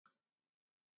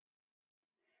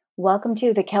Welcome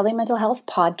to the Kelly Mental Health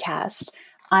Podcast.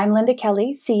 I'm Linda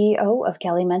Kelly, CEO of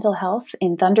Kelly Mental Health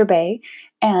in Thunder Bay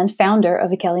and founder of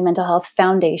the Kelly Mental Health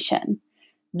Foundation.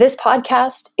 This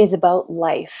podcast is about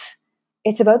life.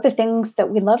 It's about the things that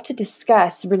we love to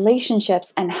discuss,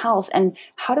 relationships and health, and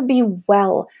how to be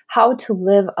well, how to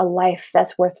live a life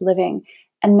that's worth living,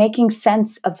 and making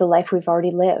sense of the life we've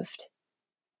already lived.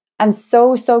 I'm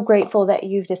so grateful that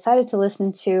you've decided to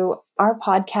listen to our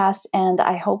podcast, and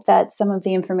I hope that some of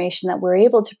the information that we're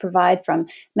able to provide from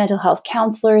mental health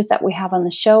counselors that we have on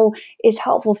the show is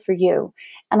helpful for you.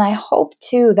 And I hope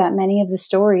too that many of the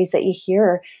stories that you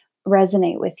hear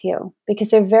resonate with you because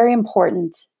they're very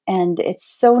important, and it's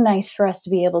so nice for us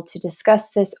to be able to discuss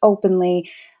this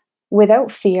openly without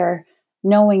fear,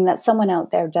 knowing that someone out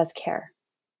there does care.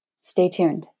 Stay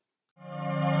tuned.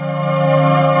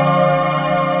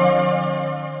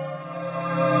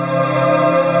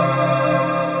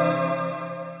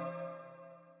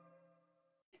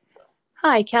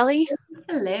 Hi, Kelly.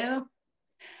 Hello.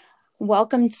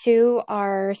 Welcome to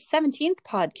our 17th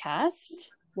podcast.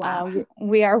 Wow.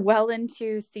 We are well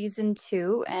into season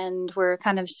 2, and we're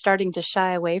kind of starting to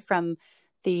shy away from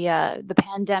the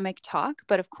pandemic talk.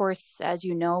 But of course, as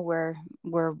you know,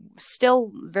 we're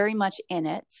still very much in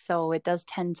it, so it does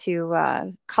tend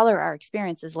to color our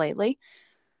experiences lately.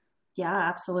 Yeah,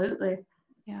 absolutely.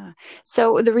 Yeah.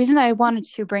 So the reason I wanted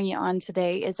to bring you on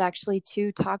today is actually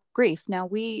to talk grief. Now,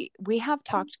 we have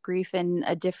talked grief in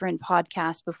a different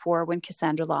podcast before when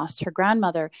Cassandra lost her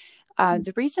grandmother.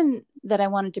 The reason that I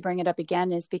wanted to bring it up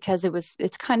again is because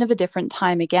it's kind of a different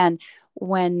time again.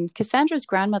 When Cassandra's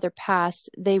grandmother passed,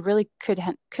 they really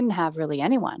couldn't have really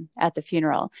anyone at the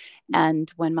funeral. And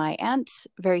when my aunt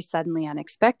very suddenly,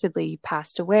 unexpectedly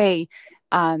passed away,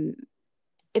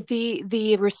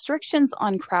 the restrictions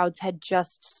on crowds had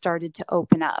just started to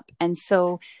open up. And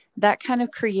so that kind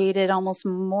of created almost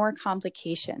more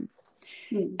complication.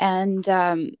 And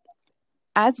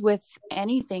as with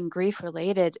anything grief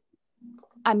related,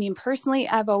 I mean, personally,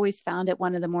 I've always found it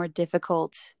one of the more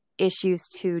difficult issues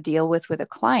to deal with a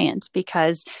client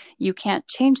because you can't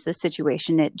change the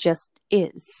situation. It just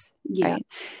is. Yeah. Right.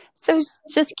 So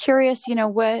just curious,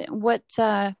 what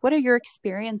are your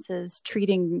experiences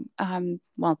treating,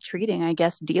 I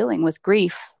guess, dealing with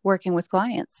grief, working with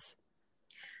clients?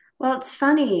 Well, it's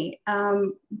funny.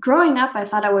 Growing up, I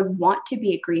thought I would want to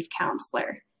be a grief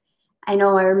counselor. I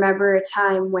remember a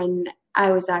time when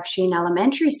I was actually in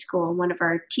elementary school and one of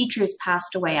our teachers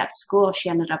passed away at school. She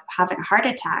ended up having a heart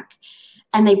attack,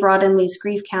 and they brought in these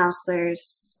grief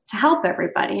counselors to help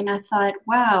everybody. And I thought,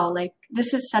 wow, like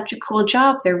this is such a cool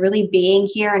job. They're really being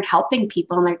here and helping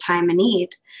people in their time of need.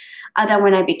 Then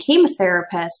when I became a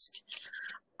therapist,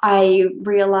 I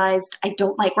realized I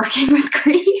don't like working with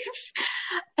grief.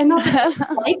 And not that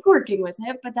I like working with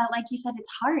it, but that, like you said,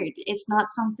 it's hard. It's not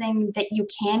something that you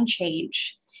can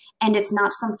change. And it's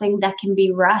not something that can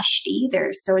be rushed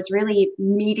either. So it's really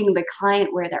meeting the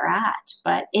client where they're at.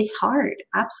 But it's hard.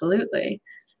 Absolutely.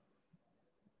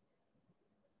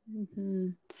 Mm-hmm.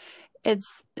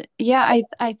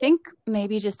 I think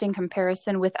maybe just in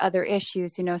comparison with other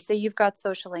issues, say you've got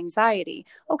social anxiety.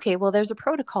 Okay, well, there's a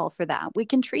protocol for that. We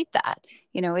can treat that.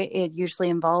 It usually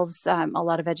involves a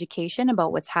lot of education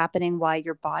about what's happening, why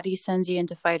your body sends you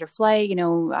into fight or flight,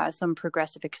 some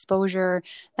progressive exposure,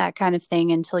 that kind of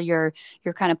thing, until you're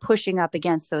kind of pushing up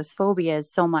against those phobias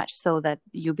so much so that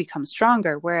you become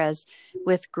stronger. Whereas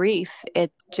with grief,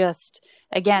 it just,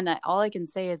 again, all I can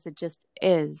say is it just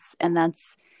is. And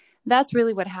that's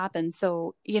really what happened.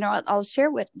 So, I'll share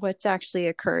what actually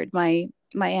occurred. My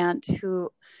aunt,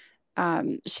 who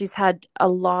she's had a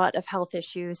lot of health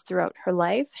issues throughout her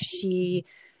life. She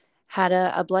had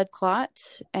a blood clot,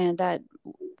 and that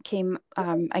came,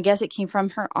 I guess it came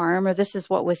from her arm, or this is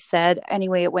what was said.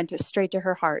 Anyway, it went straight to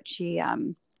her heart. She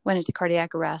went into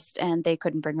cardiac arrest, and they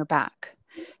couldn't bring her back.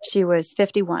 She was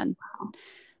 51.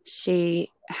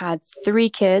 She had 3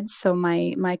 kids. So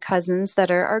my cousins that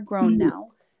are grown now,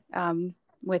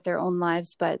 with their own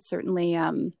lives, but certainly,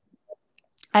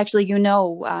 actually,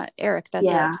 Eric, that's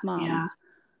Eric's mom.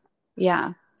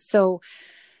 Yeah. So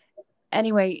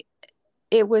anyway,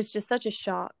 it was just such a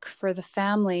shock for the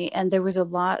family. And there was a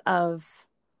lot of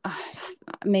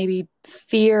maybe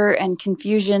fear and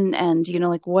confusion and,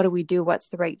 like, what do we do? What's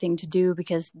the right thing to do?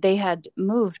 Because they had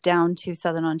moved down to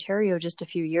Southern Ontario just a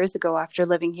few years ago after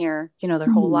living here,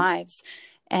 their whole lives.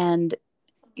 And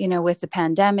with the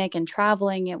pandemic and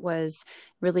traveling, it was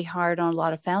really hard on a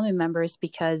lot of family members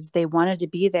because they wanted to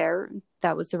be there.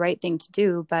 That was the right thing to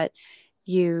do, but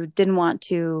you didn't want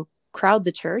to crowd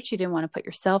the church. You didn't want to put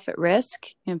yourself at risk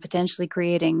and potentially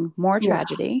creating more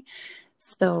tragedy.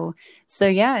 So, so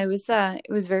yeah, it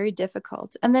was very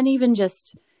difficult. And then even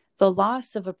just the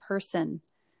loss of a person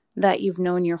that you've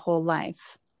known your whole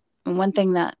life. And one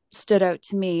thing that stood out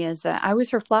to me is that I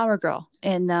was her flower girl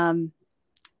in, I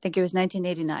think it was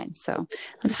 1989. So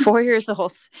I was 4 years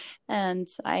old, and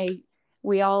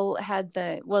we all had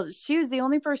well, she was the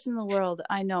only person in the world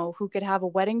I know who could have a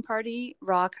wedding party,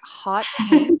 rock hot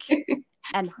pink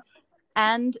and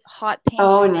hot pink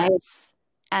Oh, nice. hats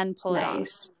and pull it off.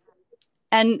 Nice.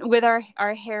 And with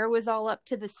our hair was all up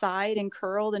to the side and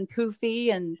curled and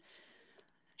poofy, and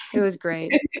it was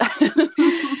great.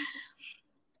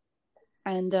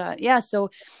 And yeah, so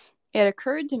it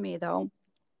occurred to me though,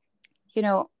 you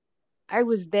know, I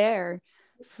was there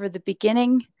for the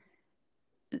beginning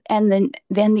and then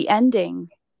the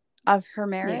ending of her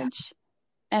marriage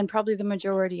and probably the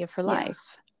majority of her life.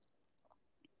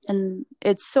 And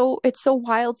it's so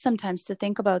wild sometimes to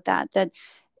think about that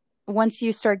once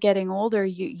you start getting older,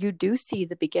 you do see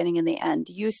the beginning and the end.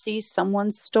 You see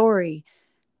someone's story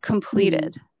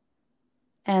completed.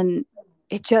 And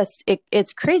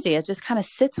it's crazy. It just kind of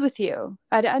sits with you.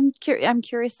 I'm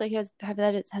curious, like, has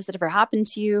it ever happened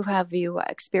to you? Have you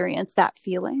experienced that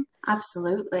feeling?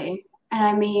 Absolutely. And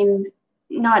I mean,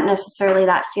 not necessarily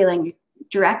that feeling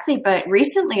directly, but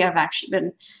recently I've actually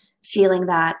been feeling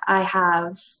that. I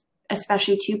have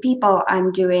especially two people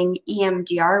I'm doing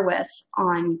EMDR with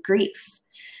on grief.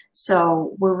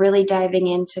 So we're really diving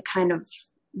into kind of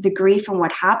the grief and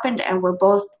what happened. And we're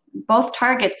both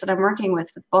targets that I'm working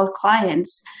with both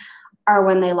clients are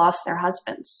when they lost their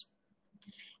husbands.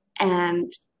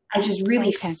 And I just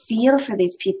really feel for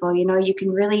these people. You know, you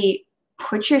can really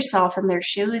put yourself in their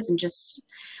shoes and just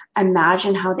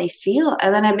imagine how they feel.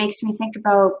 And then it makes me think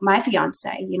about my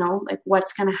fiance, you know, like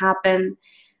what's going to happen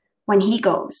when he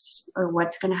goes, or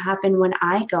what's going to happen when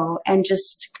I go, and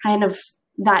just kind of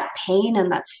that pain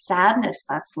and that sadness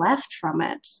that's left from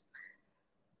it.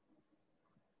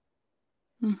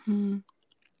 Mm-hmm.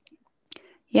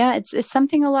 Yeah, it's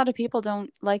something a lot of people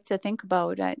don't like to think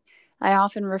about. I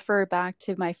often refer back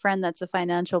to my friend that's a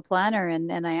financial planner,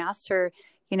 and I asked her,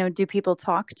 you know, do people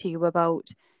talk to you about,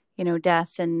 you know,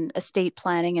 death and estate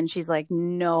planning? And she's like,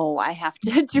 no, I have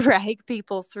to drag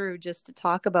people through just to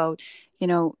talk about, you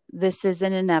know, this is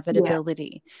an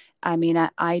inevitability. Yeah. I mean,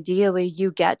 ideally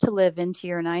you get to live into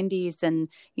your 90s and,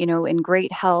 you know, in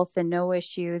great health and no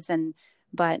issues.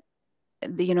 But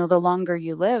you know, the longer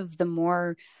you live, the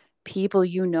more people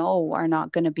you know are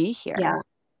not going to be here. Yeah.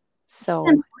 So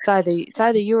it's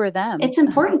either you or them. It's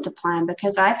important to plan,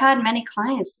 because I've had many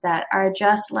clients that are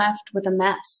just left with a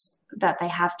mess that they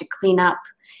have to clean up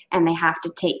and they have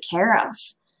to take care of.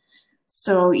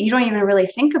 So you don't even really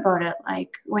think about it.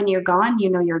 Like when you're gone, you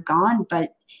know, you're gone,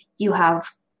 but you have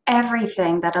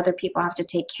everything that other people have to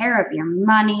take care of, your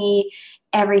money,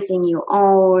 everything you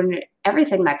own,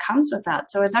 everything that comes with that.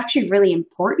 So it's actually really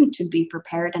important to be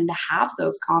prepared and to have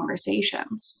those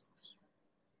conversations.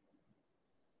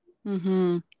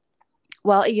 Mm-hmm.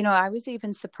 Well, you know, I was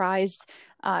even surprised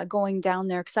going down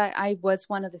there, because I was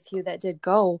one of the few that did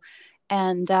go.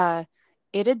 And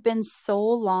it had been so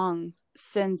long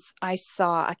since I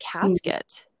saw a casket.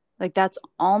 Mm-hmm. Like that's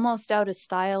almost out of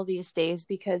style these days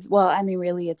because, well, I mean,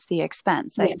 really it's the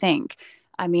expense, I think.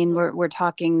 I mean, we're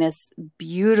talking this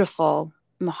beautiful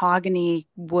mahogany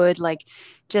wood, like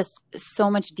just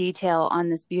so much detail on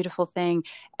this beautiful thing.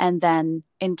 And then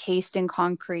encased in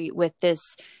concrete with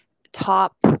this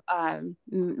top,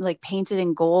 like painted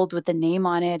in gold with the name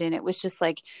on it. And it was just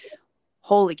like,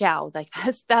 holy cow, like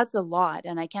that's a lot.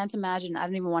 And I can't imagine, I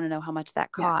don't even want to know how much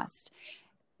that cost.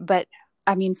 Yeah. But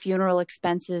I mean, funeral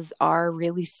expenses are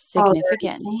really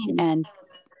significant. And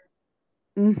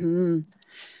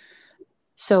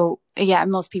so, yeah,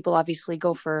 most people obviously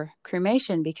go for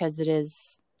cremation because it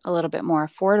is a little bit more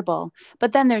affordable.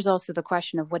 But then there's also the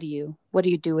question of what do you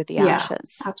do with the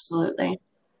ashes? Absolutely.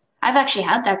 I've actually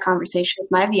had that conversation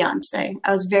with my fiance.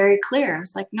 I was very clear. I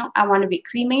was like, no, I want to be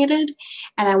cremated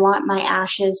and I want my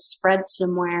ashes spread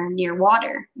somewhere near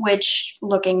water, which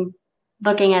looking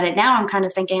at it now, I'm kind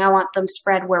of thinking I want them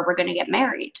spread where we're going to get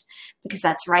married, because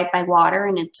that's right by water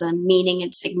and it's a meaning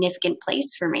and significant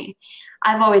place for me.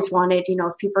 I've always wanted, you know,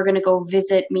 if people are going to go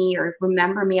visit me or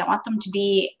remember me, I want them to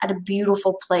be at a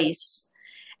beautiful place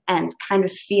and kind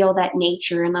of feel that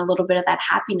nature and a little bit of that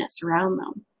happiness around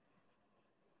them.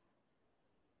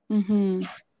 Mm-hmm.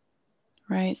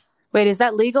 Right. Wait, is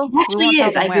that legal? It actually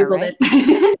is. I Googled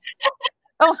it.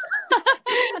 Oh.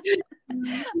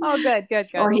 Oh, good.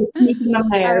 Or he's sneaking them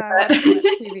there.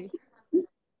 TV.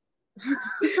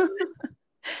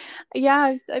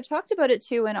 Yeah, I've talked about it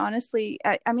too. And honestly,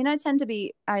 I mean, I tend to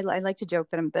be, I like to joke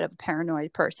that I'm a bit of a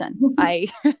paranoid person. I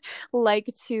like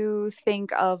to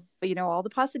think of, all the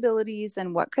possibilities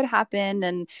and what could happen.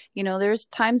 And, there's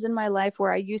times in my life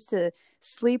where I used to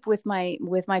sleep with my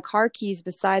car keys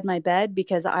beside my bed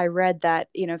because I read that,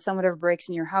 if someone ever breaks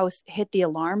in your house, hit the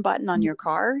alarm button on your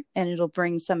car and it'll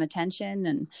bring some attention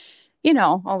and,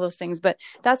 all those things. But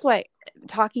that's why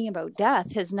talking about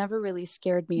death has never really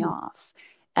scared me off.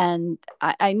 And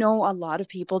I know a lot of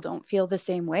people don't feel the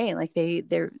same way. Like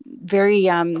they're very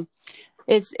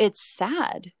it's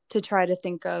sad to try to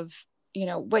think of,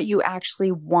 what you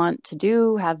actually want to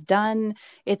do, have done.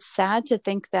 It's sad to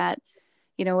think that,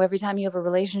 every time you have a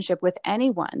relationship with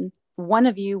anyone, one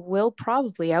of you will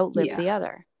probably outlive Yeah. the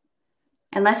other.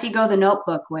 Unless you go the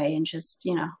Notebook way and just,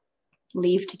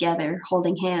 leave together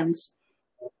holding hands.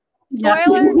 Yeah.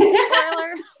 Spoiler,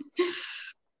 spoiler.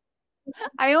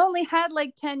 I only had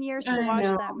like 10 years to I watch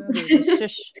know. that movie.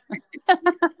 Shush.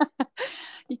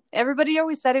 Everybody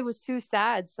always said it was too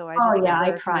sad, so I Oh just yeah, I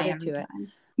never cry committed every to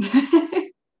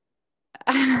time.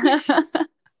 it.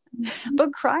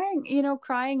 But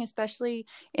crying, especially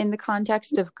in the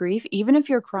context of grief, even if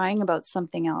you're crying about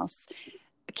something else,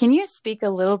 can you speak a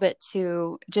little bit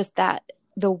to just that,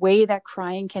 the way that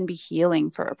crying can be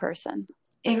healing for a person?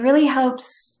 It really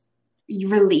helps you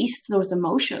release those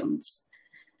emotions.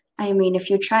 I mean, if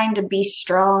you're trying to be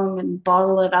strong and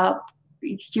bottle it up,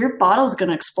 your bottle's going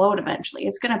to explode eventually.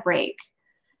 It's going to break.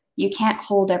 You can't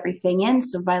hold everything in.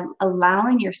 So by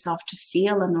allowing yourself to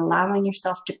feel and allowing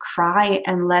yourself to cry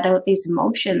and let out these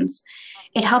emotions,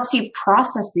 it helps you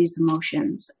process these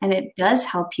emotions and it does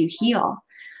help you heal.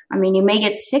 I mean, you may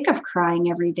get sick of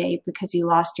crying every day because you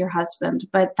lost your husband,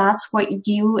 but that's what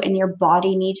you and your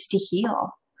body needs to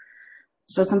heal.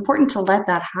 So it's important to let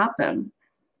that happen.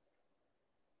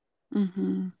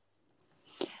 Mm-hmm.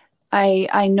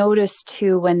 I noticed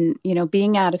too when,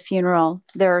 being at a funeral,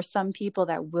 there are some people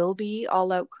that will be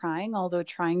all out crying, although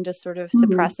trying to sort of Mm-hmm.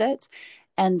 suppress it.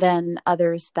 And then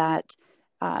others that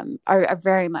are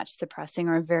very much suppressing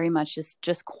or very much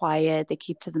just quiet. They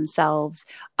keep to themselves.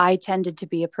 I tended to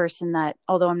be a person that,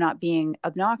 although I'm not being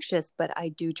obnoxious, but I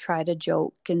do try to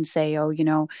joke and say, oh,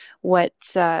 what,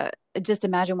 just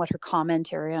imagine what her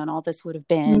commentary on all this would have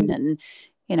been. And,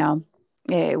 you know,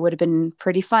 it would have been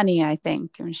pretty funny, I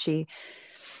think. And she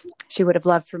would have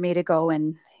loved for me to go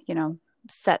and,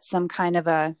 set some kind of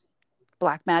a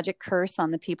black magic curse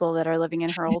on the people that are living in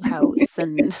her old house.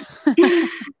 And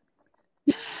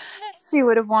she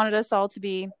would have wanted us all to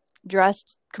be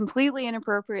dressed completely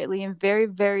inappropriately in very,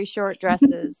 very short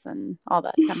dresses and all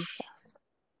that kind of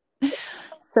stuff.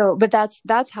 So, but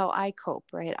that's how I cope,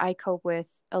 right? I cope with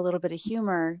a little bit of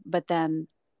humor, but then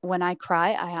when I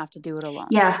cry, I have to do it alone.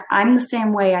 Yeah, I'm the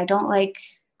same way. I don't like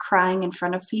crying in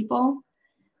front of people.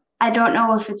 I don't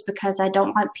know if it's because I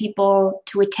don't want people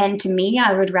to attend to me.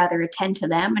 I would rather attend to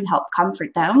them and help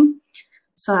comfort them.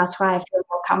 So that's why I feel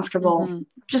more comfortable Mm-hmm.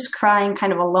 just crying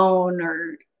kind of alone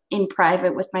or in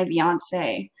private with my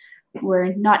fiance,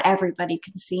 where not everybody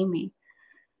can see me.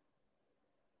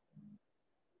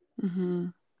 Mm-hmm.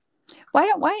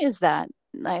 Why is that?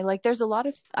 Like there's a lot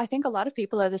of, I think a lot of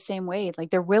people are the same way.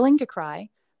 Like they're willing to cry,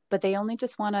 but they only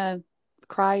just want to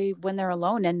cry when they're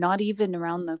alone and not even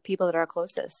around the people that are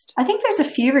closest. I think there's a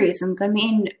few reasons. I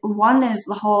mean, one is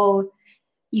the whole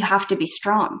you have to be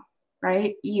strong,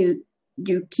 right? You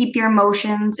keep your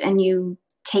emotions and you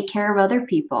take care of other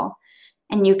people.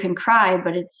 And you can cry,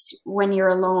 but it's when you're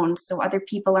alone. So other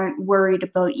people aren't worried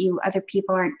about you. Other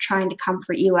people aren't trying to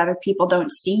comfort you. Other people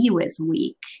don't see you as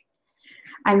weak.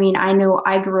 I mean, I know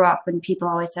I grew up and people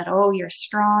always said, oh, you're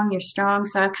strong, you're strong.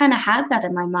 So I kind of had that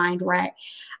in my mind where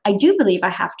I do believe I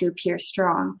have to appear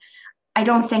strong. I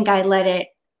don't think I let it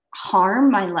harm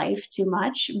my life too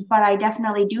much, but I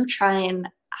definitely do try and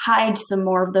hide some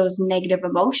more of those negative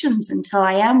emotions until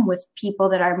I am with people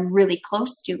that I'm really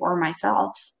close to or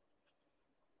myself.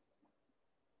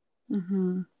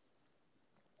 Mm-hmm.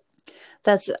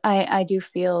 I do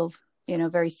feel,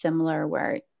 very similar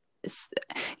where,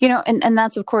 and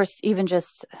that's of course, even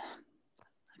just I'm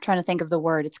trying to think of the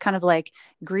word. It's kind of like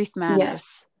grief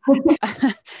Yes.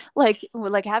 manners.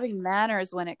 like having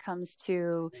manners when it comes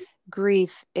to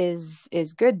grief is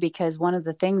good because one of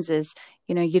the things is,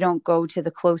 you don't go to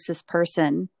the closest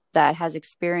person that has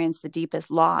experienced the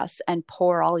deepest loss and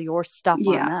pour all your stuff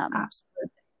on Yeah, them.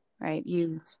 absolutely. right?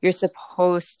 You're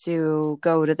supposed to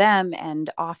go to them and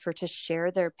offer to share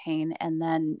their pain, and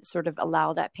then sort of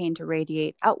allow that pain to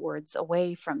radiate outwards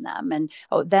away from them, and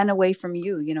then away from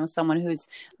you, someone who's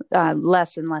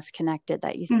less and less connected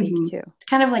that you speak Mm-hmm. to. It's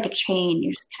kind of like a chain.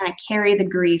 You just kind of carry the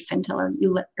grief until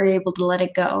are able to let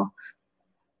it go.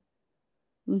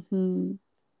 Hmm.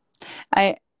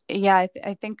 I yeah,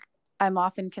 I think I'm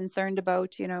often concerned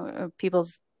about,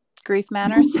 people's grief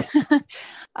manners.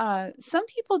 Some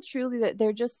people truly, that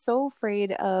they're just so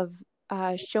afraid of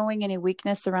showing any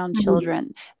weakness around Mhm.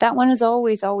 children. That one has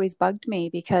always bugged me,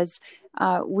 because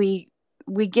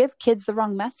we give kids the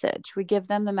wrong message. We give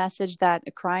them the message that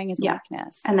crying is a Yeah. And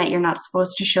weakness. that you're not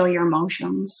supposed to show your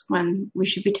emotions when we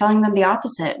should be telling them the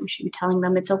opposite. We should be telling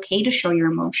them it's okay to show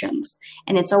your emotions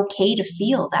and it's okay to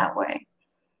feel that way.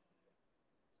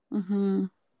 Hmm.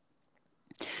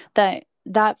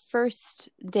 That first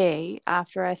day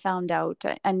after I found out,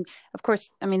 and of course,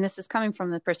 I mean, this is coming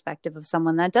from the perspective of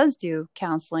someone that does do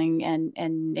counseling and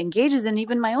engages in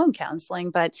even my own counseling,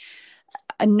 but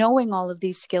knowing all of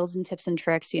these skills and tips and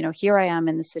tricks, here I am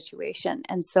in the situation.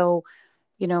 And so,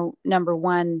 number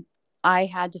one, I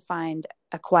had to find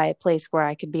a quiet place where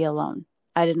I could be alone.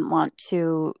 I didn't want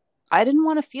to I didn't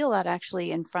want to feel that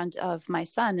actually in front of my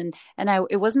son. And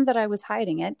it wasn't that I was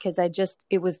hiding it, because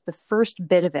it was the first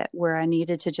bit of it where I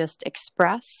needed to just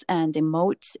express and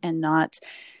emote and not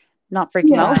freak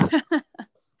him out. Yeah.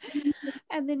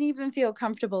 And then even feel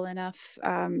comfortable enough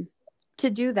to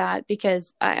do that,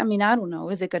 because I mean, I don't know,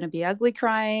 is it going to be ugly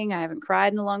crying? I haven't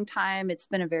cried in a long time. It's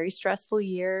been a very stressful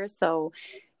year. So,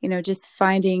 just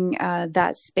finding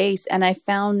that space. And I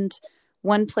found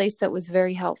one place that was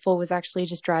very helpful was actually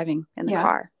just driving in the Yeah.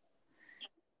 car.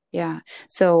 Yeah.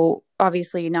 So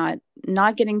obviously not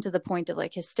getting to the point of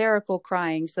like hysterical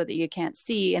crying so that you can't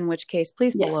see, in which case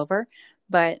please pull Yes. over.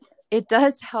 But it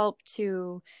does help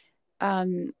to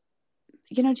um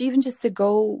even just to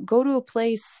go to a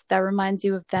place that reminds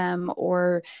you of them.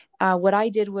 Or what I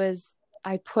did was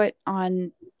I put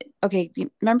on, okay,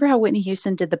 remember how Whitney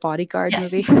Houston did the Bodyguard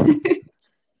Yes. movie?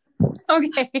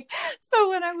 Okay. So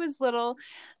when I was little,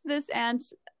 this aunt,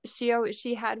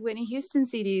 she had Whitney Houston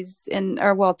CDs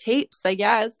tapes, I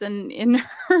guess, and in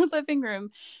her living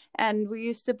room. And we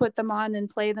used to put them on and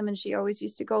play them. And she always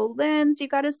used to go, "Linz, you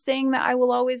got to sing that I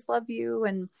Will Always Love You."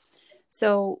 And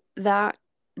so that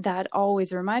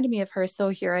always reminded me of her. So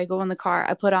here I go in the car,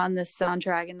 I put on this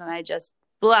soundtrack, and then I just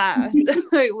blah.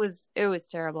 It was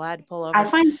terrible. I had to pull I over.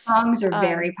 find songs are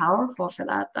very Um, powerful for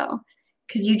that though,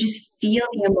 because you just feel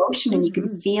the emotion and you can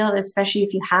mhm. feel, especially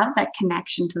if you have that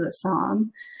connection to the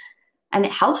song, and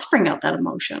it helps bring out that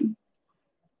emotion.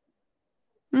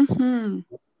 Mm-hmm.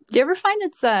 Do you ever find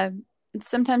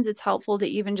sometimes it's helpful to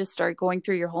even just start going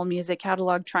through your whole music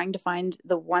catalog, trying to find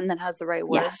the one that has the right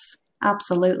Yes, words?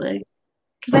 absolutely.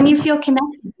 Because then you feel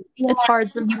connected. You feel It's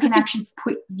hard like you can sometimes. actually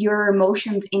put your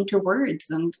emotions into words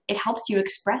and it helps you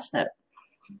express it.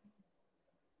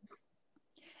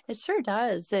 It sure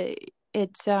does. It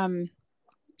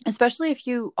especially if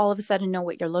you all of a sudden know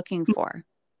what you're looking for,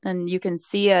 and you can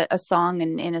see a song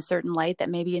in a certain light that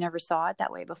maybe you never saw it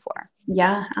that way before.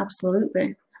 Yeah,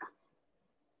 absolutely.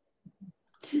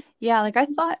 Yeah, like I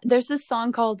thought there's this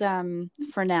song called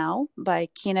For Now by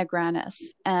Kina Grannis.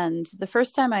 And the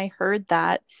first time I heard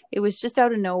that, it was just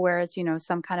out of nowhere as,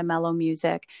 some kind of mellow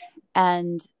music.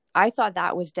 And I thought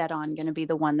that was dead on going to be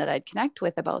the one that I'd connect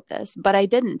with about this, but I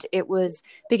didn't. It was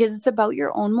because it's about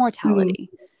your own Mm, mortality.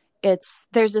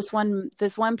 There's this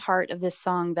one part of this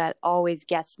song that always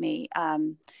gets me.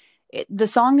 The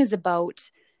song is about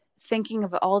thinking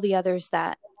of all the others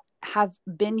that have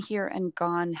been here and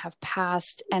gone, have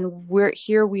passed, and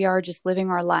we are just living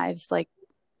our lives like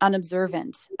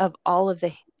unobservant of all of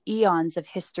the eons of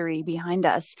history behind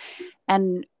us,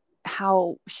 and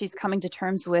how she's coming to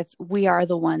terms with we are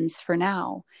the ones for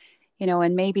now,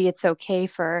 and maybe it's okay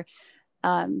for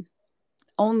um,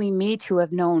 only me to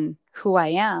have known who I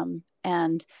am,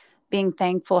 and being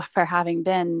thankful for having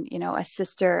been, a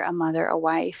sister, a mother, a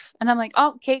wife. And I'm like,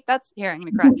 oh, Kate, that's here. I'm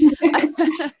going to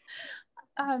cry.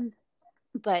 um,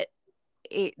 but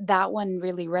that one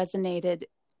really resonated,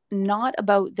 not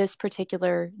about this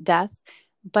particular death,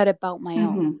 but about my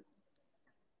own. mhm.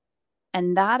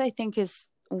 And that I think is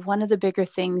one of the bigger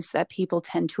things that people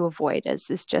tend to avoid is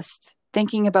just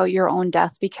thinking about your own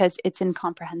death, because it's Yeah.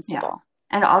 incomprehensible.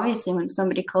 And obviously, when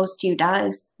somebody close to you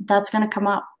dies, that's going to come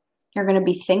up. You're going to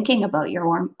be thinking about your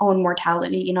own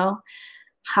mortality,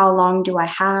 How long do I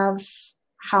have?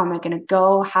 How am I going to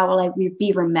go? How will I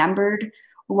be remembered?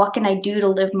 What can I do to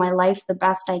live my life the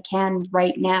best I can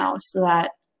right now so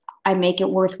that I make it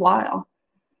worthwhile?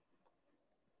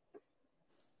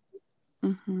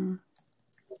 Mm-hmm.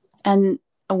 And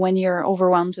when you're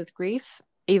overwhelmed with grief,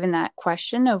 even that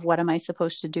question of what am I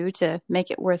supposed to do to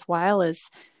make it worthwhile is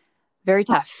very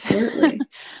tough. Absolutely.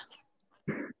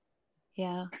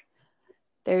 Yeah.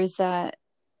 There's one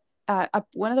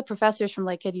of the professors from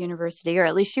Lakehead University, or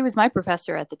at least she was my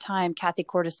professor at the time, Kathy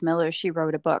Cordes Miller. She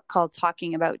wrote a book called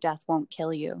Talking About Death Won't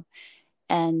Kill You.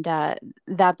 And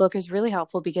that book is really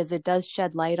helpful because it does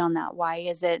shed light on that. Why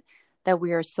is it that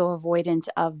we are so avoidant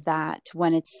of that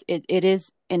when it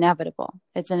is inevitable?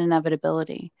 It's an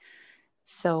inevitability.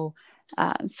 So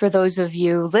for those of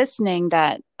you listening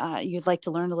that you'd like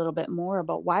to learn a little bit more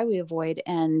about why we avoid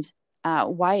and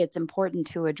why it's important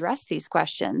to address these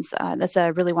questions, that's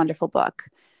a really wonderful book.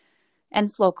 And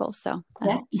it's local, so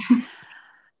that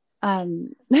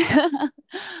helps.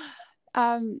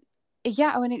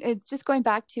 Yeah, when it's just going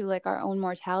back to like our own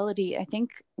mortality, I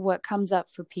think what comes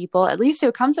up for people, at least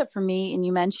it comes up for me, and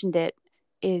you mentioned it,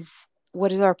 is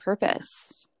what is our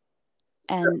purpose?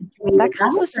 And that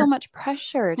comes with so much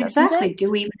pressure, doesn't Exactly. it? Do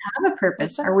we even have a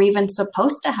purpose? Are we even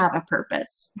supposed to have a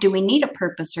purpose? Do we need a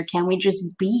purpose, or can we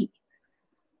just be?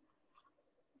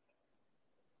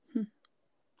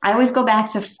 I always go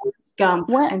back to Forrest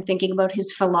Gump and thinking about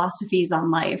his philosophies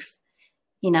on life.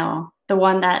 You know, the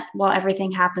one that, well,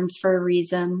 everything happens for a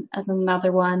reason, and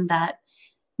another one that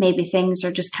maybe things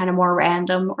are just kind of more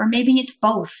random, or maybe it's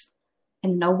both,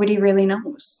 and nobody really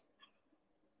knows.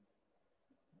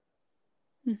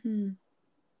 Mm-hmm.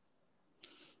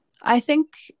 I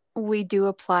think we do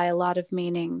apply a lot of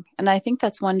meaning, and I think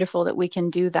that's wonderful that we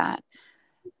can do that.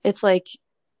 It's like,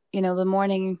 you know, the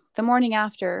morning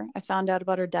after I found out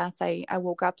about her death, I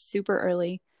woke up super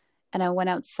early and I went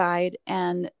outside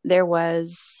and there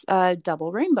was a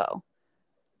double rainbow.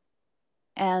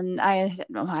 And I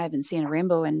haven't seen a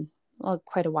rainbow in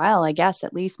quite a while, I guess,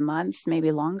 at least months,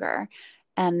 maybe longer.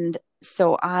 And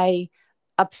so I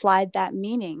applied that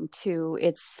meaning to,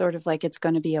 it's sort of like it's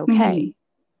going to be okay.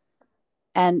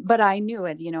 Mm-hmm. But I knew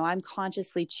it, you know, I'm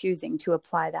consciously choosing to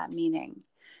apply that meaning.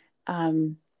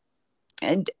 And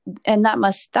that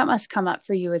must come up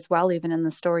for you as well, even in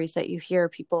the stories that you hear,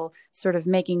 people sort of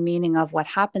making meaning of what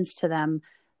happens to them,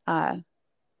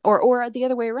 or the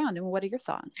other way around. And what are your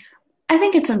thoughts? I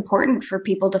think it's important for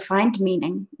people to find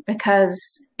meaning, because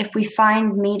if we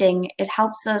find meaning, it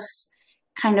helps us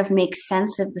kind of make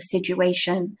sense of the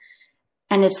situation,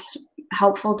 and it's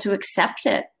helpful to accept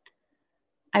it.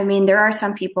 I mean, there are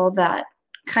some people that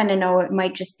kind of know it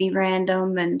might just be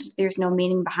random and there's no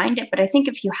meaning behind it. But I think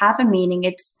if you have a meaning,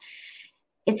 it's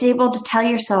able to tell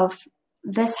yourself,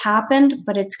 this happened,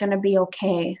 but it's going to be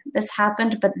okay. This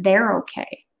happened, but they're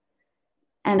okay.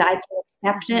 And I can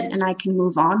accept it and I can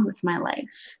move on with my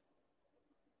life.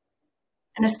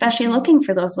 And especially looking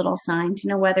for those little signs, you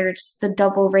know, whether it's the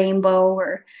double rainbow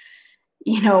or,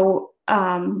 you know,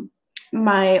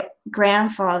 my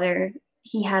grandfather,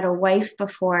 he had a wife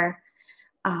before.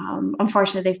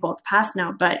 Unfortunately, they've both passed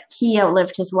now, but he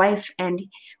outlived his wife. And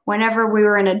whenever we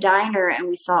were in a diner and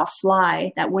we saw a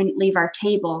fly that wouldn't leave our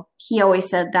table, he always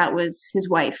said that was his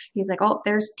wife. He's like, oh,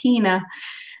 there's Tina.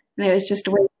 And it was just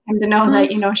a way for him to know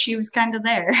that, you know, she was kind of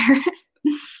there.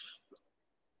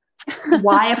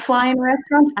 Why a fly in a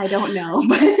restaurant? I don't know.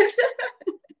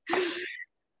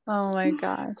 Oh my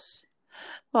gosh.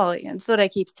 Well, it's what I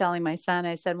keep telling my son.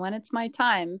 I said, when it's my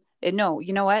time, no,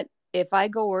 you know what? If I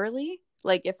go early,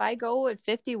 like if I go at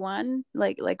 51,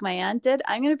 like my aunt did,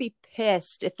 I'm going to be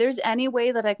pissed. If there's any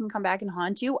way that I can come back and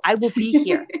haunt you, I will be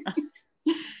here.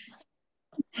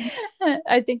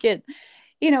 I think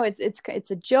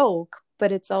it's a joke,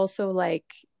 but it's also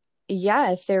like,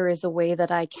 yeah, if there is a way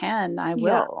that I can, I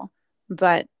will.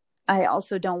 But I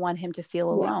also don't want him to feel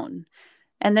alone.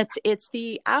 And it's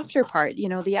the after part, you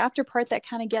know, the after part that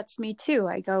kind of gets me too.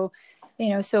 I go, you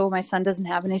know, so my son doesn't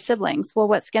have any siblings. Well,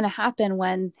 what's going to happen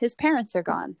when his parents are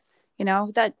gone? You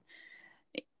know, that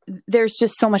there's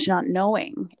just so much not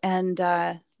knowing. And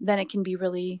then it can be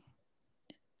really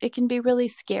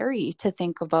scary to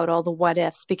think about all the what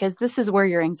ifs, because this is where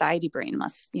your anxiety brain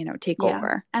must, you know, take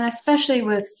over. And especially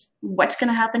with what's going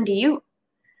to happen to you.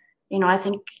 You know, I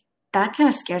think that kind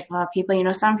of scares a lot of people. You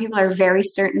know, some people are very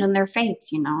certain in their faith,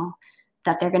 you know,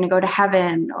 that they're going to go to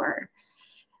heaven,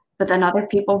 but then other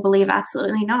people believe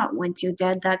absolutely not. Once you're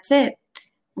dead, that's it.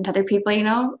 And other people, you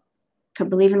know, could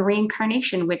believe in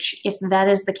reincarnation, which if that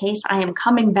is the case, I am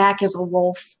coming back as a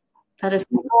wolf. That is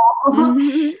cool.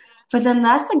 Mm-hmm. But then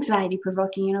that's anxiety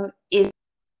provoking, you know, if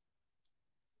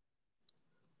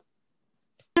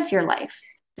your life,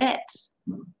 that's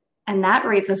it. And that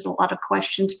raises a lot of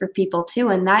questions for people too.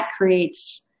 And that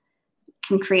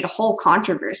can create a whole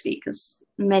controversy because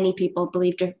many people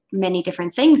believe many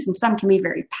different things, and some can be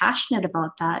very passionate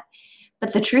about that.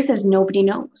 But the truth is, nobody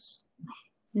knows,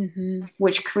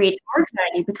 which creates more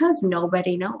anxiety because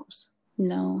nobody knows.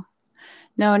 No,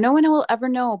 no one will ever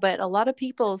know, but a lot of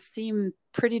people seem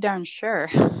pretty darn sure.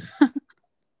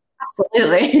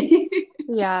 Absolutely.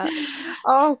 Yeah.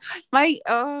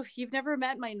 You've never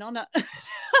met my nonna.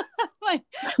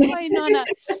 my nonna,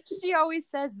 she always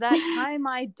says that time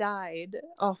I died.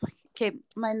 Oh, okay.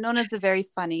 My nonna's a very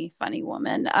funny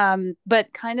woman.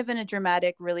 But kind of in a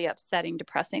dramatic, really upsetting,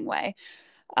 depressing way.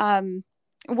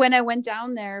 When I went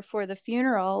down there for the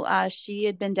funeral, she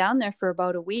had been down there for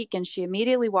about a week, and she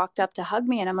immediately walked up to hug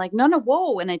me, and I'm like, no,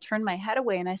 whoa. And I turned my head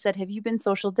away and I said, have you been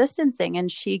social distancing?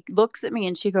 And she looks at me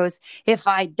and she goes, if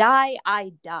I die,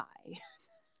 I die.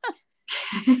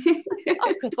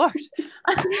 Oh, good Lord.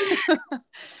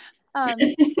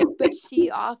 But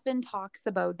she often talks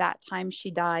about that time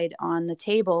she died on the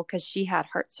table because she had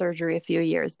heart surgery a few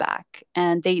years back.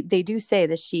 And they do say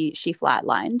that she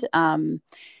flatlined.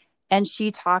 And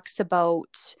she talks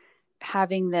about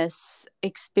having this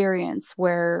experience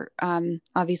where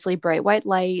obviously bright white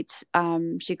light,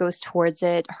 she goes towards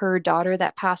it. Her daughter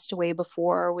that passed away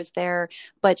before was there,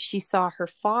 but she saw her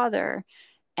father.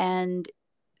 And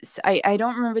I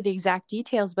don't remember the exact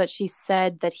details, but she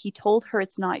said that he told her,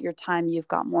 it's not your time, you've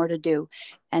got more to do.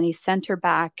 And he sent her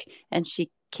back and she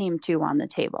came to on the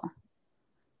table.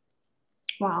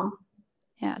 Wow.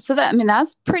 Yeah. So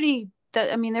that's pretty,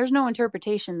 there's no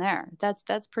interpretation there.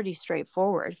 That's pretty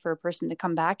straightforward for a person to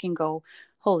come back and go,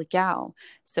 holy cow.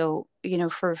 So,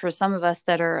 for some of us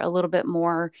that are a little bit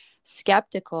more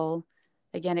skeptical,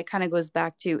 again, it kind of goes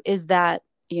back to, is that,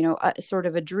 a sort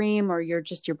of a dream, or your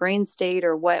brain state,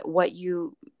 or what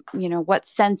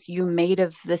sense you made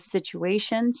of this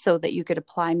situation so that you could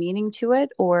apply meaning to it,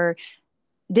 or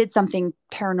did something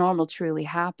paranormal truly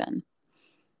happen?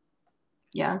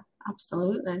 Yeah,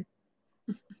 absolutely.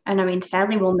 And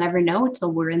sadly, we'll never know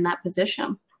until we're in that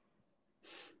position.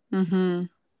 Mm-hmm.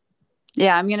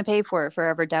 Yeah, I'm going to pay for it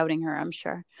forever doubting her, I'm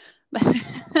sure.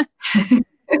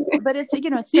 But it's,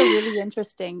 it's still really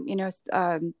interesting,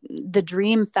 the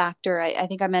dream factor. I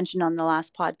think I mentioned on the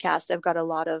last podcast, I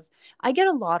get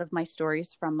a lot of my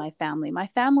stories from my family. My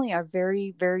family are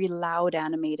very, very loud,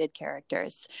 animated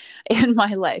characters in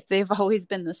my life. They've always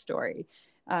been the story.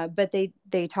 But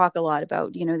they talk a lot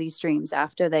about, these dreams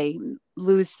after they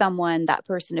lose someone. That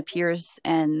person appears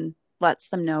and lets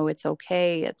them know it's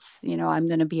okay. It's, I'm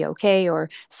going to be okay, or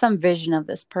some vision of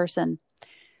this person.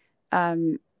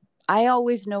 I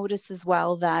always notice as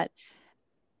well that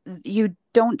you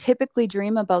don't typically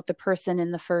dream about the person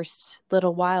in the first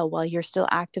little while you're still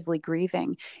actively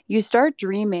grieving. You start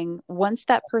dreaming once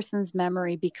that person's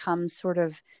memory becomes sort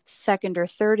of second or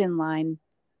third in line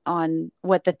on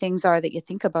what the things are that you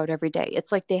think about every day.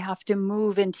 It's like they have to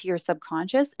move into your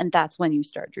subconscious, and that's when you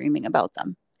start dreaming about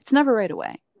them. It's never right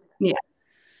away. Yeah.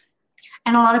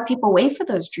 And a lot of people wait for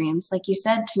those dreams, like you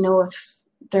said, to know if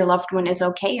their loved one is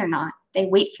okay or not. They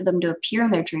wait for them to appear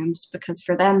in their dreams because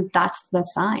for them, that's the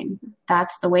sign.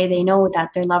 That's the way they know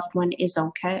that their loved one is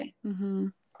okay. Mm-hmm.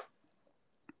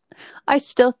 I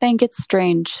still think it's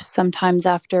strange sometimes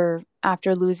after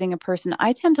losing a person.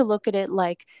 I tend to look at it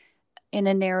like in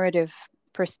a narrative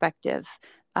perspective,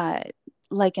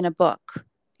 like in a book.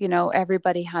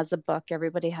 Everybody has a book,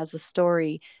 everybody has a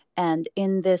story. And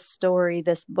in this story,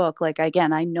 this book, like,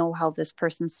 again, I know how this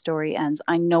person's story ends.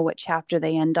 I know what chapter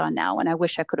they end on now, and I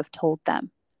wish I could have told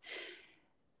them.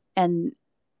 And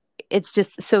it's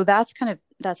just, so that's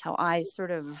how I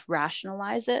sort of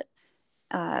rationalize it,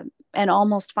 and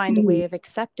almost find a way of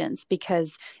acceptance,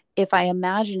 because if I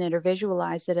imagine it or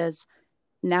visualize it as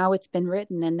now it's been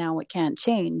written and now it can't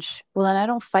change, well, then I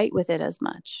don't fight with it as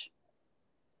much.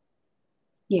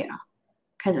 Yeah.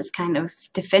 Because it's kind of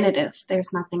definitive.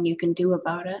 There's nothing you can do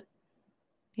about it.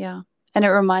 Yeah. And it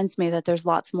reminds me that there's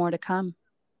lots more to come.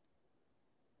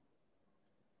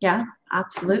 Yeah,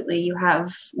 absolutely. You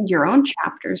have your own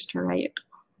chapters to write.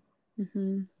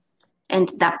 Mm-hmm. And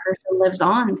that person lives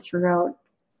on throughout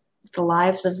the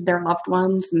lives of their loved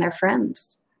ones and their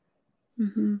friends.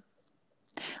 Mm-hmm.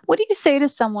 What do you say to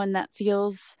someone that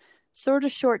feels sort of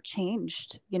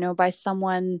shortchanged, by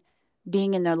someone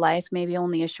being in their life, maybe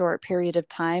only a short period of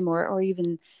time, or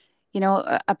even,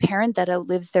 a parent that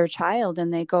outlives their child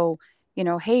and they go,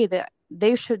 hey,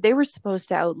 they were supposed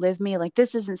to outlive me. Like,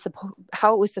 this isn't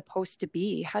how it was supposed to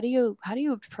be. How do you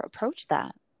approach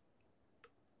that?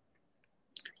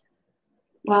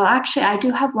 Well, actually, I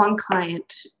do have one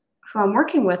client who I'm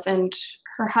working with, and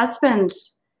her husband,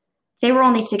 they were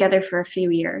only together for a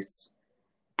few years.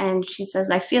 And she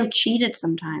says, I feel cheated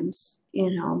sometimes,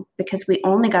 because we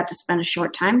only got to spend a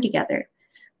short time together.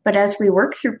 But as we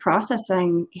work through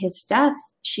processing his death,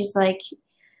 she's like,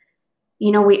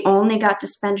 we only got to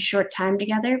spend a short time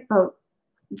together, but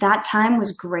that time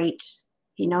was great.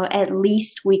 At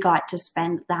least we got to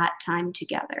spend that time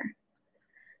together.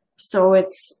 So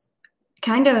it's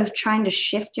kind of trying to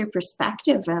shift your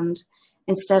perspective, and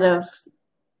instead of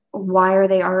why are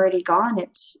they already gone,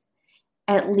 it's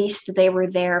at least they were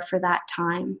there for that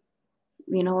time.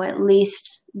 At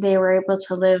least they were able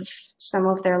to live some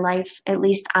of their life. At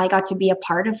least I got to be a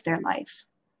part of their life.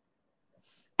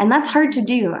 And that's hard to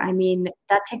do. I mean,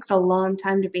 that takes a long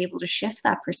time to be able to shift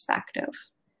that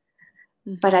perspective.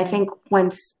 Mm-hmm. But I think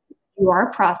once you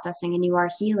are processing and you are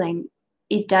healing,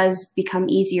 it does become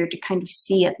easier to kind of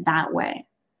see it that way.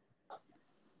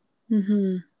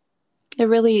 Mm-hmm. It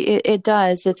really, it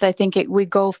does. I think we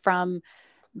go from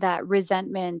that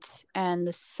resentment and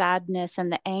the sadness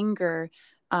and the anger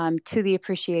to the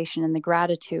appreciation and the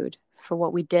gratitude for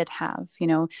what we did have.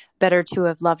 Better to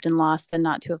have loved and lost than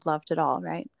not to have loved at all,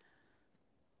 right?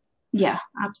 Yeah,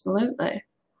 absolutely.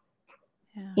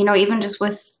 Yeah. Even just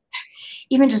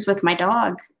with my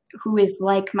dog, who is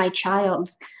like my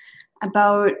child,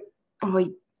 about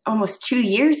almost 2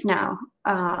 years now,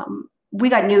 we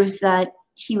got news that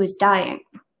he was dying.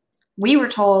 We were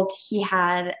told he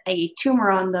had a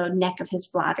tumor on the neck of his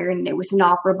bladder and it was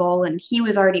inoperable, and he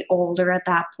was already older at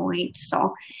that point.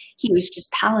 So he was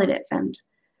just palliative. And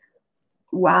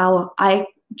wow, I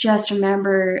just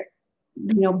remember,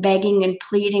 begging and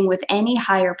pleading with any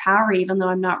higher power, even though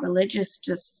I'm not religious,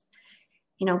 just,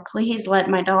 please let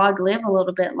my dog live a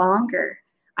little bit longer.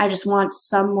 I just want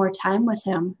some more time with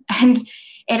him. And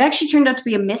it actually turned out to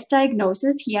be a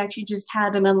misdiagnosis. He actually just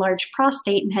had an enlarged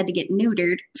prostate and had to get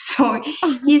neutered. So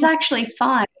he's actually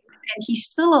fine and he's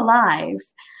still alive.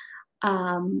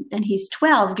 And he's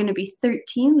 12, going to be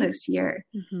 13 this year.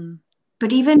 Mm-hmm.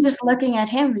 But even just looking at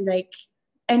him, like,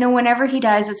 I know whenever he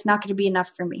dies, it's not going to be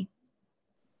enough for me.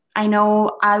 I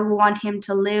know I want him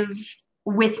to live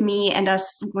with me and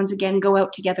us once again go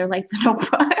out together like the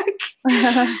Notebook.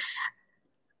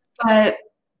 But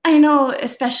I know,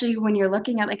 especially when you're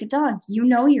looking at like a dog, you're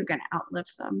going to outlive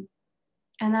them.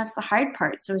 And that's the hard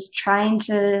part. So it's trying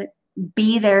to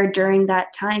be there during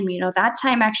that time. That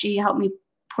time actually helped me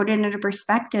put it into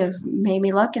perspective, made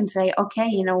me look and say, okay,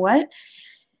 you know what?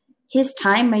 His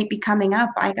time might be coming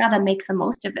up. I got to make the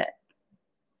most of it.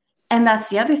 And that's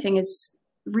the other thing, is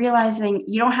realizing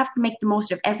you don't have to make the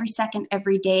most of every second,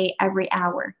 every day, every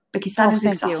hour, because that is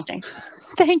exhausting.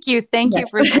 Thank you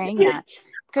for saying that.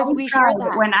 Because we hear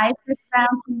that. When I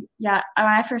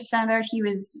first found out he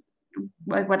was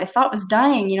what I thought was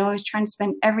dying, I was trying to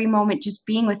spend every moment just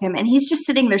being with him. And he's just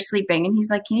sitting there sleeping. And he's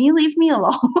like, can you leave me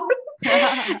alone?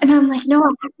 And I'm like, no, I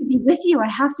have to be with you. I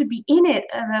have to be in it.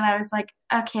 And then I was like,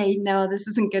 okay, no, this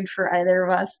isn't good for either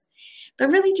of us. But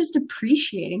really just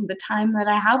appreciating the time that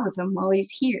I have with him while he's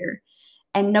here,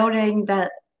 and noting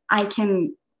that I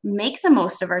can make the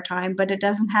most of our time, but it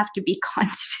doesn't have to be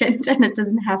constant and it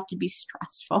doesn't have to be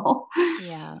stressful.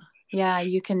 Yeah,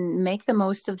 you can make the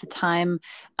most of the time,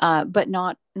 but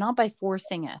not by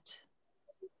forcing it.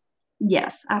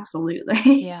 Yes,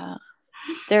 absolutely. Yeah.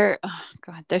 They're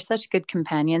such good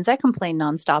companions. I complain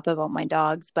nonstop about my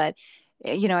dogs, but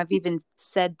I've even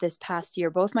said this past year,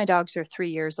 both my dogs are 3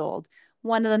 years old.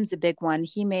 One of them's a big one.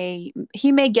 He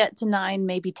may get to 9,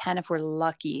 maybe 10 if we're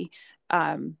lucky.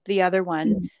 The other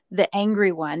one, the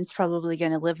angry one's probably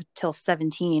going to live till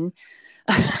 17.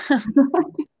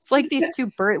 It's like these two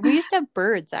birds. We used to have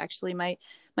birds, actually. My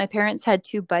parents had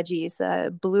 2 budgies,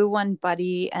 the blue one,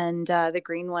 Buddy, and the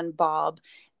green one, Bob.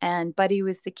 And Buddy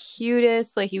was the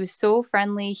cutest. Like, he was so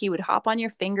friendly. He would hop on your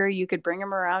finger. You could bring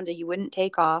him around and he wouldn't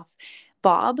take off.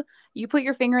 Bob, you put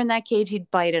your finger in that cage,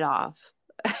 he'd bite it off.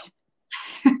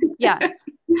 Yeah.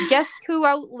 Guess who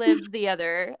outlived the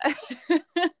other?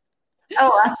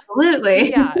 Oh,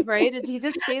 absolutely. Yeah, right? He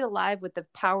just stayed alive with the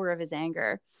power of his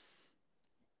anger.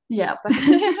 Yeah.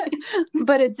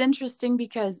 But it's interesting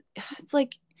because it's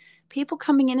like people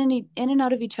coming in and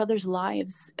out of each other's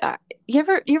lives. You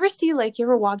ever see, like, you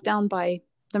ever walk down by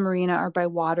the marina or by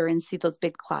water and see those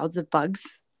big clouds of bugs?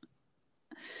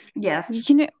 Yes.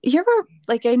 You ever,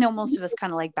 like, I know most of us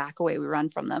kind of like back away, we run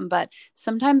from them, but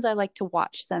sometimes I like to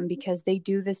watch them because they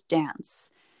do this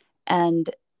dance, and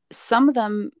some of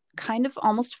them kind of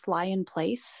almost fly in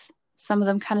place. Some of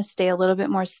them kind of stay a little bit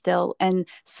more still, and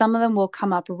some of them will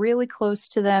come up really close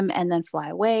to them and then fly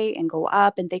away and go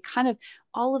up. And they kind of,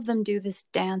 all of them do this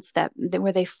dance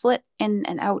where they flit in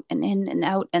and out and in and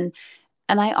out. And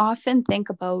I often think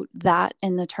about that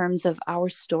in the terms of our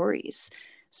stories.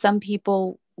 Some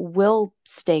people will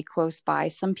stay close by.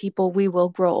 Some people we will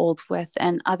grow old with,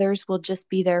 and others will just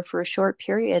be there for a short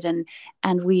period.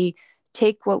 And we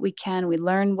take what we can, we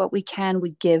learn what we can,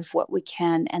 we give what we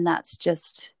can, and that's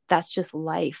just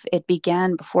life. It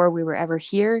began before we were ever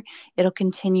here. It'll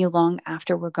continue long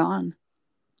after we're gone.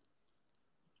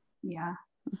 Yeah,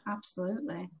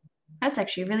 absolutely. That's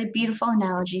actually a really beautiful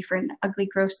analogy for an ugly,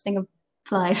 gross thing of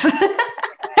flies.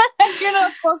 You're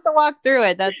not supposed to walk through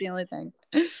it. That's the only thing.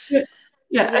 Yeah.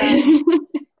 Yeah. Yeah.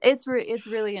 It's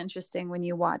really interesting when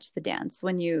you watch the dance,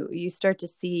 when you start to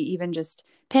see, even just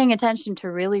paying attention to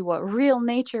really what real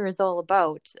nature is all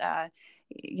about.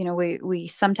 We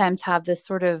sometimes have this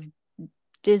sort of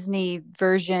Disney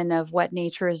version of what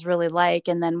nature is really like,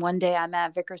 and then one day I'm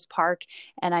at Vickers Park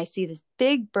and I see this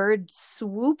big bird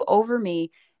swoop over me,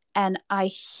 and I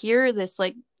hear this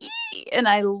like and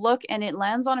I look, and it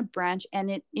lands on a branch,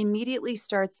 and it immediately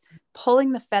starts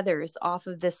pulling the feathers off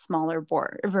of this smaller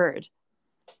bird.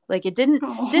 Like, it didn't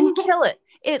Oh, kill it.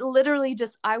 It literally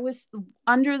just, I was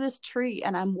under this tree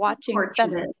and I'm watching feather,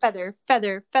 fortunate. feather,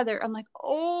 feather, feather. I'm like,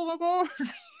 oh my God.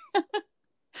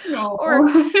 or No.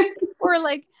 or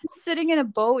like sitting in a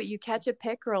boat, you catch a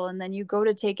pickerel and then you go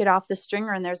to take it off the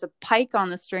stringer and there's a pike on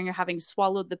the stringer having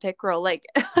swallowed the pickerel. Like,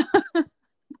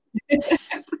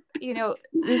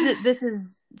 this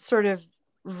is sort of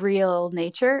real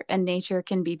nature, and nature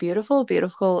can be beautiful,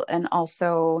 beautiful, and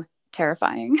also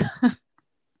terrifying.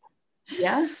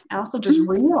 Yeah, also just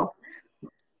real.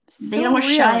 They So don't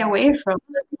shy real. away from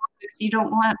the topics you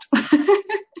don't want.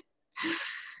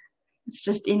 It's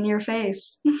just in your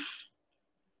face.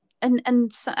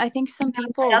 And so I think some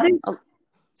people, Another, oh,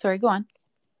 sorry, go on.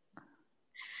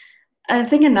 I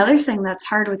think another thing that's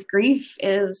hard with grief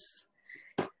is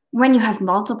when you have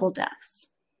multiple deaths,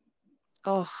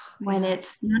 Oh, when yeah.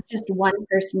 it's not just one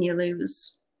person you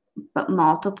lose, but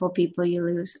multiple people you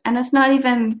lose. And it's not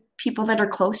even people that are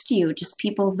close to you, just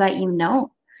people that you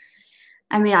know.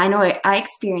 I mean, I know I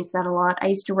experienced that a lot. I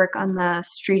used to work on the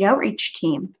street outreach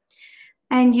team.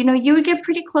 And, you would get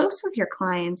pretty close with your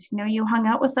clients. You hung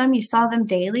out with them, you saw them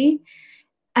daily.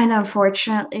 And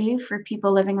unfortunately, for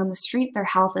people living on the street, their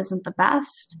health isn't the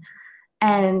best.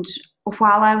 And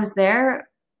while I was there,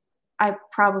 I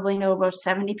probably know about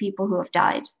 70 people who have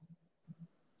died.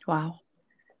 Wow.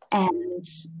 And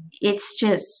it's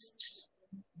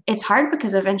hard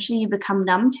because eventually you become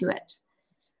numb to it.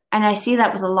 And I see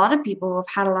that with a lot of people who have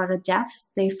had a lot of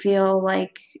deaths. They feel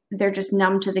like they're just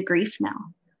numb to the grief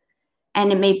now.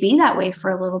 And it may be that way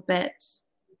for a little bit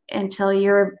until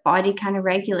your body kind of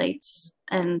regulates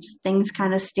and things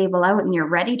kind of stable out and you're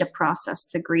ready to process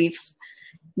the grief.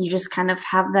 You just kind of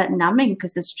have that numbing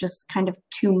because it's just kind of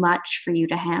too much for you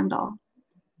to handle.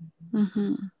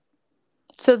 Hmm.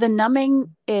 So the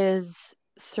numbing is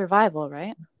survival,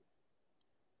 right?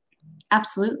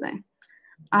 Absolutely.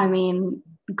 I mean,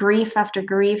 grief after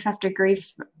grief after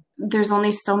grief, there's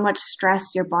only so much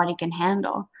stress your body can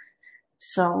handle.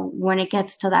 So when it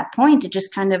gets to that point, it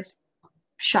just kind of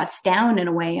shuts down in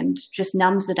a way and just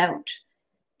numbs it out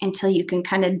until you can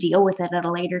kind of deal with it at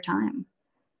a later time.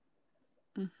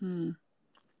 Hmm.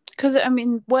 Because I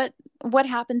mean, what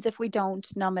happens if we don't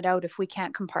numb it out, if we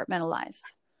can't compartmentalize?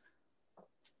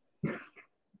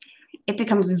 It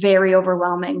becomes very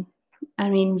overwhelming. I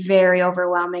mean, very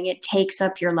overwhelming. It takes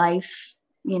up your life.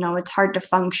 It's hard to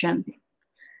function.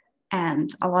 And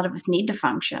a lot of us need to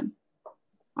function.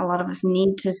 A lot of us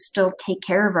need to still take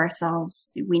care of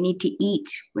ourselves. We need to eat.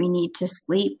 We need to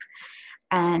sleep.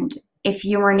 And if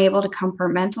you weren't able to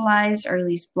compartmentalize or at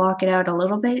least block it out a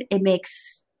little bit, it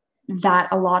makes that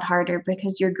a lot harder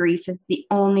because your grief is the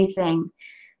only thing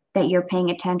that you're paying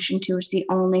attention to, is the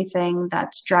only thing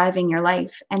that's driving your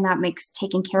life. And that makes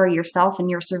taking care of yourself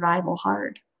and your survival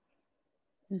hard.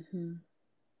 Hmm.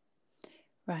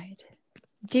 Right.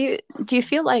 Do you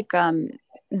feel like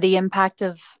the impact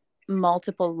of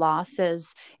multiple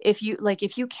losses, if you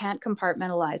can't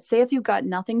compartmentalize, say if you've got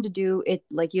nothing to do, it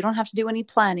like you don't have to do any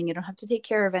planning, you don't have to take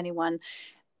care of anyone,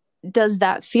 does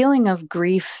that feeling of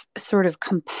grief sort of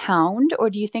compound, or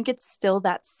do you think it's still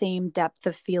that same depth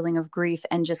of feeling of grief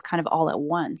and just kind of all at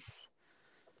once?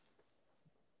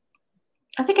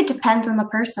 I think it depends on the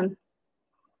person.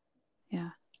 Yeah.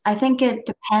 I think it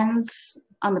depends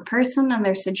on the person and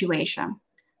their situation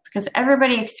because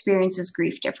everybody experiences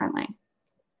grief differently.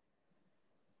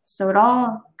 So it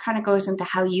all kind of goes into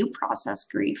how you process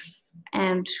grief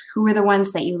and who are the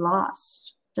ones that you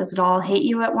lost. Does it all hit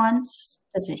you at once?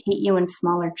 Does it hit you in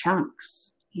smaller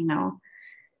chunks?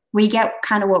 We get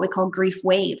kind of what we call grief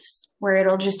waves, where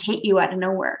it'll just hit you out of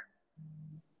nowhere.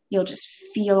 You'll just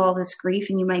feel all this grief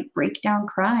and you might break down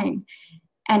crying.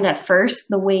 And at first,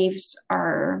 the waves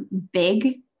are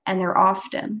big and they're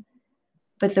often,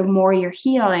 but the more you're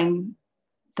healing,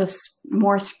 the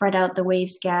more spread out the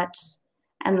waves get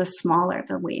and the smaller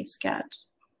the waves get.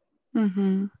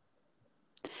 Mm-hmm.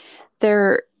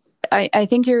 There, I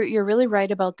think you're really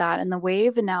right about that. And the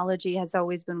wave analogy has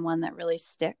always been one that really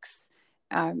sticks.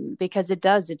 Because it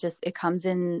comes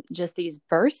in just these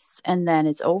bursts and then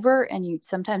it's over and you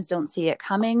sometimes don't see it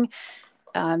coming.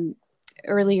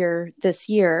 Earlier this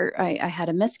year, I had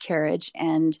a miscarriage,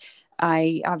 and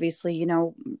I obviously,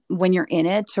 when you're in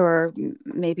it, or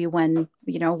maybe when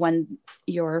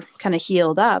you're kind of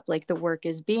healed up, like the work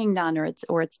is being done or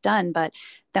it's done. But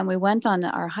then we went on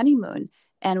our honeymoon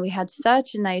and we had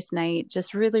such a nice night,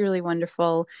 just really, really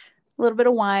wonderful. A little bit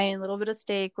of wine, a little bit of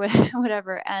steak,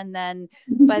 whatever. And then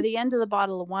by the end of the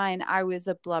bottle of wine, I was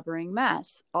a blubbering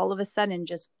mess. All of a sudden,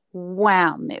 just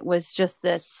wham, it was just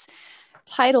this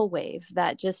tidal wave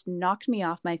that just knocked me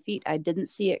off my feet. I didn't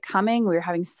see it coming. We were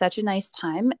having such a nice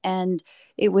time. And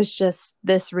it was just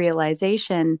this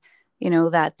realization,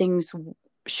 that things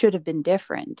should have been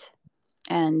different.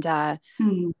 And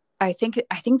Mm. I think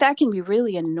that can be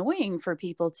really annoying for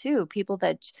people too. People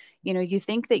that, you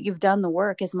think that you've done the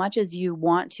work as much as you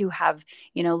want to have,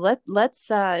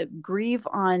 let's grieve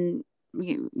on,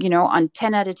 on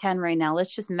 10 out of 10 right now.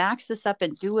 Let's just max this up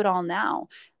and do it all now.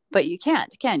 But you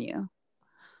can't, can you?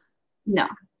 No,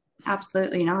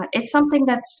 absolutely not. It's something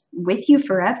that's with you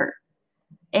forever.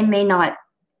 It may not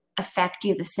affect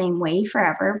you the same way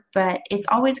forever, but it's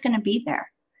always going to be there.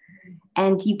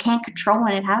 And you can't control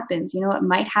when it happens. It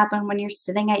might happen when you're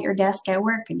sitting at your desk at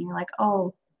work and you're like,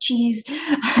 oh, geez, you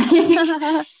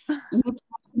can't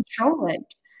control it.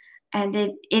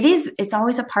 And it's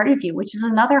always a part of you, which is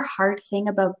another hard thing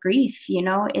about grief.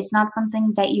 It's not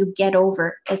something that you get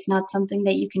over. It's not something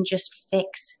that you can just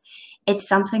fix. It's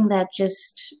something that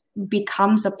just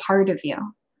becomes a part of you,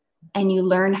 and you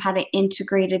learn how to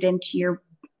integrate it into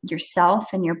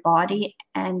yourself and your body,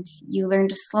 and you learn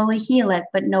to slowly heal it,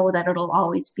 but know that it'll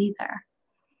always be there.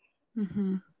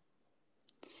 Mm-hmm.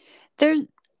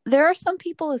 There are some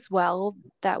people as well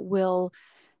that will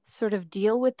sort of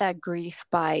deal with that grief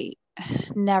by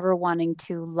never wanting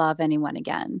to love anyone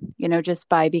again, just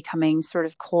by becoming sort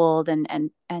of cold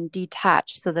and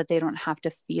detached so that they don't have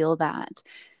to feel that.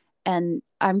 And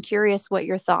I'm curious what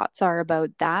your thoughts are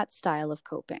about that style of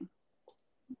coping.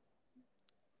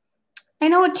 I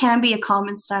know it can be a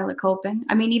common style of coping.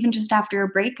 I mean, even just after a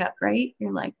breakup, right?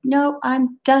 You're like, no,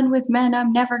 I'm done with men.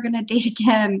 I'm never going to date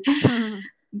again.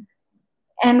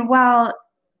 And while,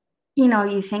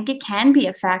 you think it can be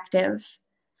effective,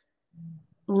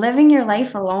 living your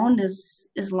life alone is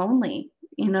lonely.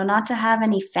 Not to have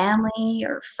any family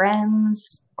or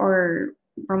friends or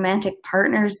romantic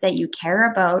partners that you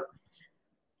care about.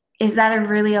 Is that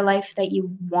really a life that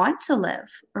you want to live?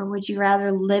 Or would you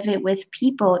rather live it with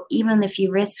people, even if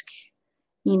you risk,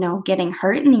 getting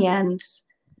hurt in the end?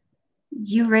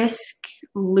 You risk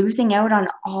losing out on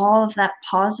all of that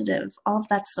positive, all of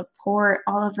that support,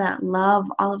 all of that love,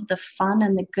 all of the fun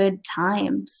and the good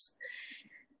times.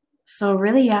 So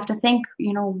really you have to think,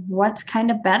 what's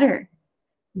kind of better?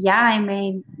 Yeah, I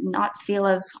may not feel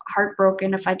as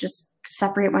heartbroken if I just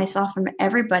separate myself from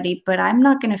everybody, but I'm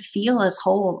not going to feel as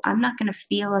whole. I'm not going to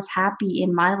feel as happy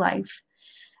in my life.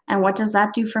 And what does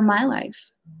that do for my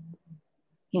life?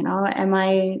 Am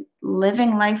I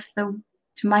living life to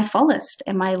my fullest?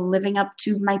 Am I living up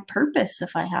to my purpose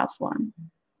if I have one?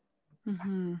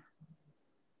 Mm-hmm.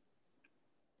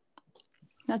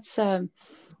 That's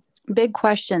big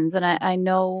questions. And I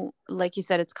know, like you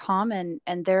said, it's common,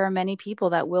 and there are many people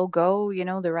that will go,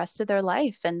 the rest of their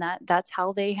life. And that's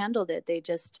how they handled it. They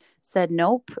just said,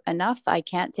 nope, enough. I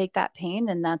can't take that pain.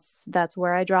 And that's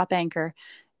where I drop anchor.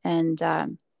 And,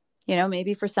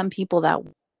 maybe for some people that,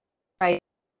 right,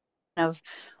 of,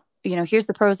 here's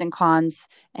the pros and cons.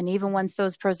 And even once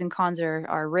those pros and cons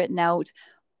are written out,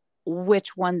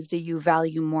 which ones do you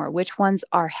value more? Which ones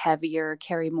are heavier,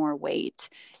 carry more weight?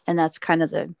 And that's kind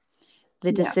of the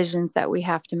decisions that we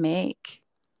have to make.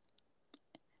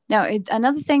 Now,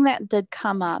 another thing that did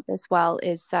come up as well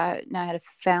is that I had a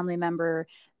family member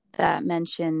that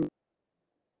mentioned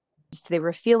they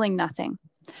were feeling nothing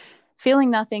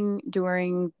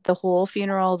during the whole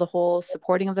funeral, the whole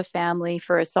supporting of the family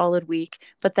for a solid week.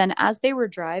 But then as they were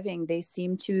driving, they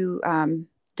seemed to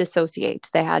dissociate.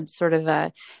 They had sort of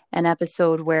an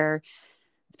episode where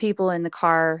people in the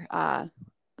car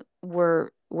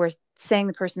were saying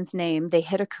the person's name. They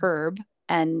hit a curb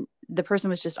and the person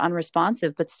was just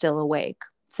unresponsive but still awake.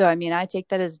 So I mean, I take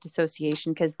that as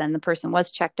dissociation, because then the person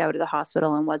was checked out of the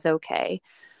hospital and was okay.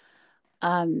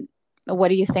 What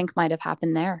do you think might have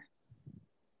happened there?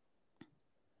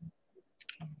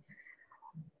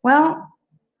 Well,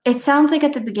 it sounds like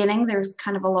at the beginning there's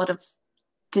kind of a lot of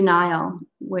denial,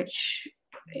 which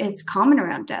is common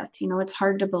around death. You know, it's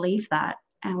hard to believe that.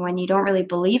 And when you don't really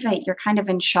believe it, you're kind of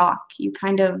in shock. You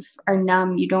kind of are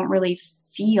numb. You don't really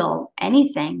feel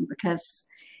anything because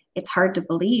it's hard to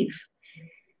believe.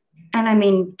 And I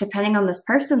mean, depending on this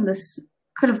person, this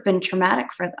could have been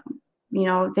traumatic for them. You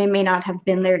know, they may not have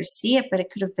been there to see it, but it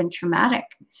could have been traumatic.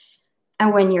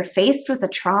 And when you're faced with a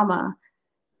trauma,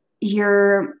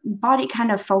 your body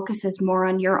kind of focuses more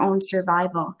on your own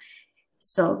survival.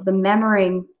 So the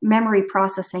memory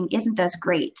processing isn't as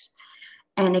great,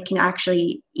 and it can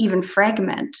actually even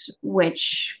fragment,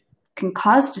 which can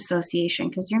cause dissociation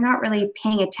because you're not really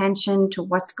paying attention to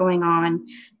what's going on.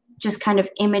 Just kind of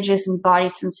images and body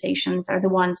sensations are the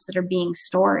ones that are being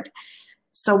stored.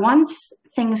 So once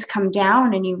things come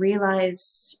down and you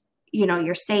realize, you know,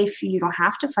 you're safe, you don't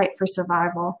have to fight for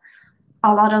survival,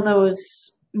 a lot of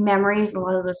those memories, a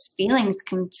lot of those feelings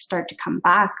can start to come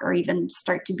back or even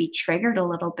start to be triggered a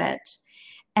little bit.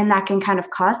 And that can kind of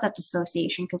cause that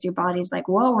dissociation because your body's like,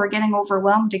 whoa, we're getting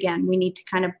overwhelmed again. We need to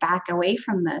kind of back away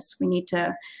from this. We need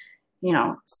to, you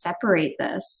know, separate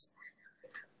this.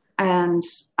 And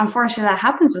unfortunately, that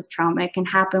happens with trauma. It can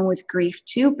happen with grief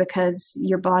too, because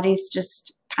your body's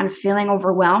just kind of feeling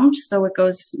overwhelmed. So it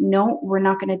goes, no,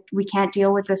 we can't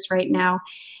deal with this right now.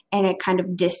 And it kind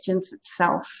of distances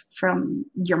itself from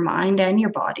your mind and your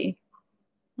body.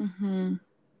 Mm-hmm.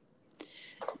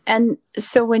 And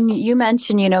so when you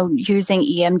mention, you know, using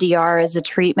EMDR as a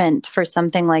treatment for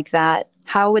something like that,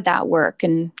 how would that work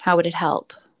and how would it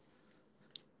help?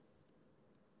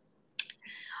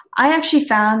 I actually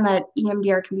found that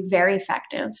EMDR can be very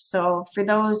effective. So for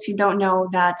those who don't know,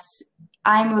 that's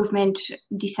eye movement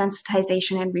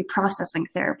desensitization and reprocessing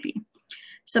therapy.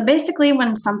 So basically,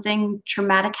 when something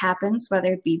traumatic happens,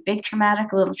 whether it be big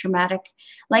traumatic, little traumatic,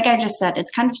 like I just said,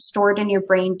 it's kind of stored in your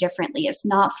brain differently. It's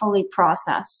not fully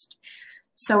processed.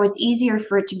 So it's easier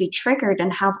for it to be triggered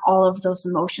and have all of those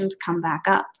emotions come back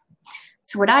up.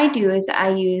 So what I do is I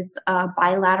use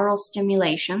bilateral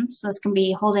stimulation. So this can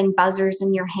be holding buzzers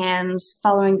in your hands,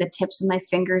 following the tips of my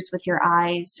fingers with your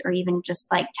eyes, or even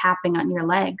just like tapping on your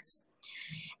legs.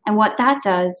 And what that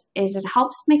does is it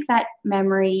helps make that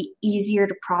memory easier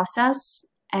to process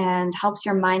and helps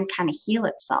your mind kind of heal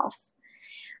itself.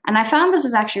 And I found this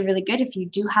is actually really good if you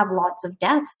do have lots of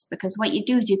deaths, because what you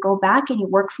do is you go back and you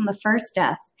work from the first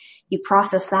death. You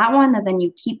process that one, and then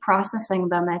you keep processing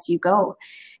them as you go.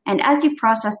 And as you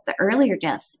process the earlier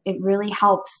deaths, it really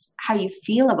helps how you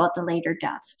feel about the later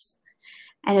deaths.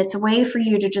 And it's a way for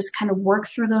you to just kind of work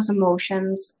through those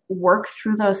emotions, work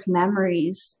through those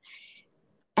memories,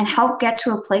 and help get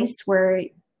to a place where,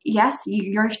 yes,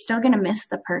 you're still going to miss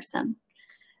the person.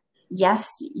 Yes,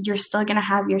 you're still going to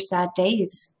have your sad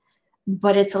days,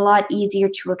 but it's a lot easier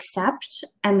to accept,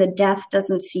 and the death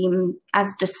doesn't seem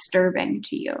as disturbing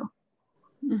to you.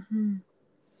 Mm-hmm.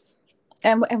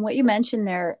 And what you mentioned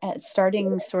there,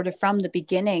 starting sort of from the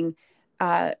beginning,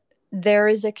 there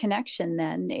is a connection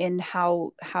then in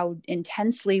how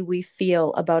intensely we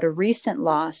feel about a recent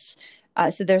loss.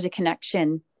 So there's a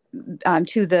connection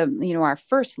to the, you know, our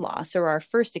first loss or our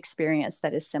first experience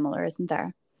that is similar, isn't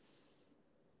there?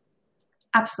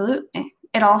 Absolutely.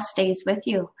 It all stays with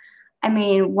you. I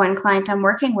mean, one client I'm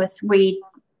working with, we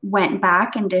went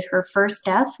back and did her first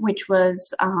death, which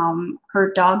was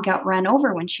her dog got run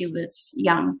over when she was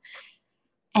young.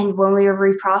 And when we were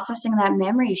reprocessing that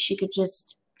memory, she could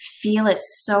just feel it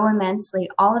so immensely,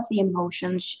 all of the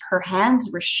emotions. Her hands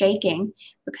were shaking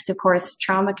because, of course,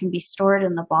 trauma can be stored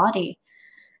in the body.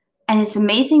 And it's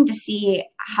amazing to see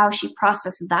how she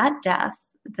processed that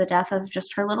death, the death of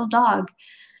just her little dog,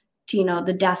 to, you know,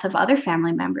 the death of other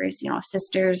family members, you know,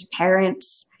 sisters,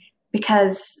 parents,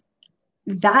 because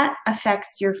that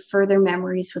affects your further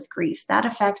memories with grief. That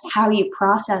affects how you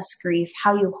process grief,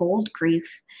 how you hold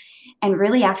grief. And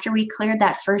really, after we cleared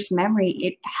that first memory,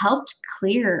 it helped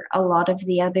clear a lot of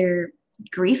the other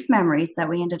grief memories that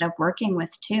we ended up working with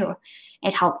too.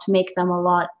 It helped make them a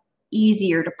lot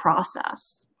easier to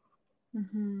process.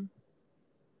 Mm-hmm.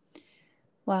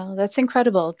 Wow, that's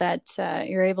incredible that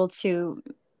you're able to,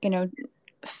 you know,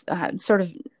 sort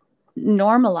of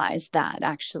normalize that,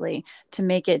 actually, to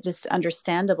make it just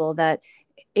understandable that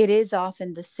it is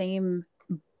often the same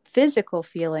physical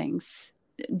feelings,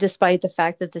 despite the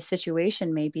fact that the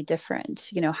situation may be different.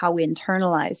 You know, how we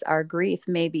internalize our grief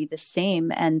may be the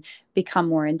same and become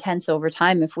more intense over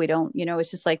time if we don't, you know,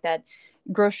 it's just like that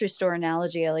grocery store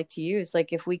analogy I like to use.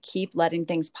 Like, if we keep letting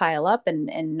things pile up and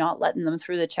not letting them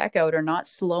through the checkout, or not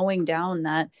slowing down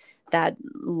that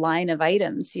line of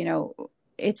items, you know,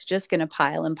 it's just going to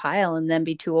pile and then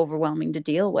be too overwhelming to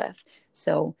deal with.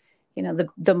 So,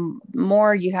 the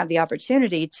more you have the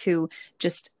opportunity to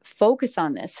just focus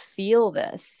on this, feel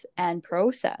this, and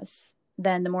process,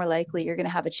 then the more likely you're going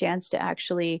to have a chance to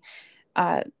actually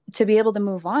to be able to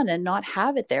move on and not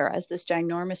have it there as this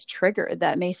ginormous trigger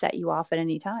that may set you off at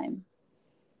any time.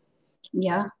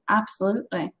 Yeah,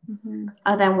 absolutely. Mm-hmm.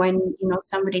 Then when,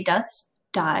 somebody does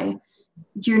die,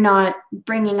 you're not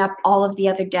bringing up all of the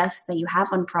other deaths that you have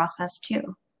unprocessed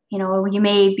too. You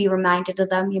may be reminded of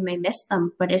them, you may miss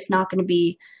them, but it's not going to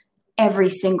be every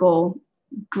single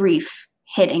grief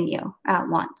hitting you at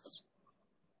once.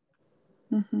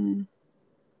 Mm-hmm.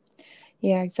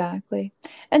 Yeah, exactly.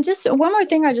 And just one more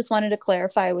thing I just wanted to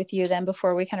clarify with you then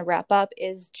before we kind of wrap up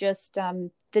is just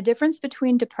the difference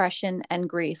between depression and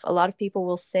grief. A lot of people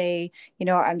will say,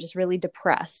 I'm just really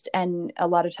depressed. And a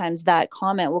lot of times that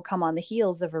comment will come on the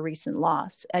heels of a recent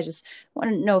loss. I just want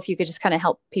to know if you could just kind of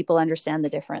help people understand the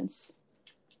difference.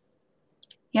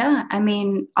 Yeah, I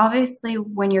mean, obviously,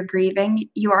 when you're grieving,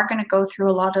 you are going to go through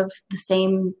a lot of the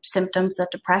same symptoms that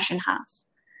depression has.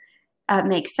 It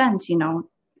makes sense,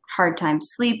 hard time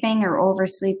sleeping or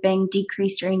oversleeping,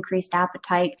 decreased or increased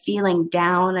appetite, feeling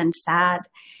down and sad.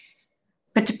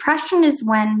 But depression is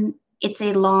when it's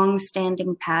a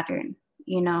long-standing pattern,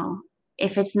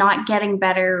 if it's not getting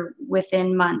better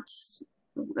within months,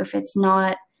 if it's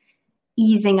not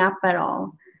easing up at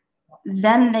all,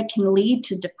 then they can lead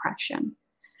to depression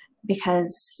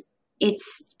because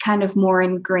it's kind of more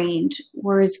ingrained.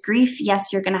 Whereas grief,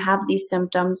 yes, you're going to have these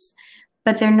symptoms,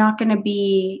 but they're not going to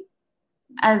be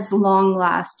as long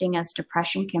lasting as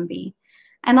depression can be.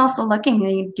 And also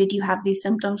looking, did you have these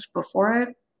symptoms before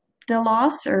the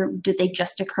loss or did they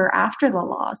just occur after the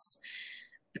loss?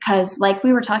 Because like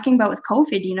we were talking about with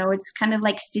COVID, it's kind of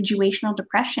like situational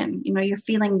depression. You're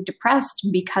feeling depressed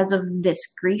because of this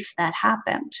grief that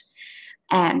happened.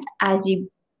 And as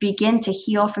you begin to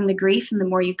heal from the grief and the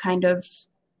more you kind of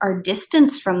are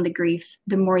distanced from the grief,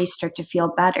 the more you start to feel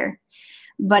better.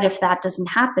 But if that doesn't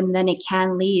happen, then it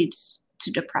can lead to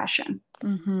depression.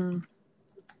 Mm-hmm.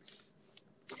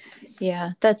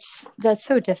 Yeah, that's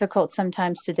so difficult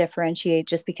sometimes to differentiate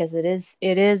just because it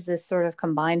is this sort of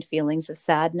combined feelings of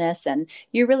sadness, and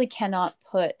you really cannot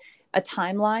put a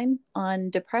timeline on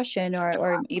depression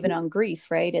or even on grief,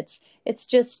 right?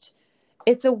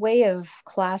 It's a way of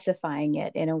classifying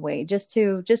it in a way just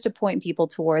to point people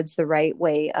towards the right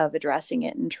way of addressing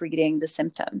it and treating the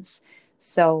symptoms.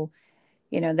 So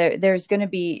there's going to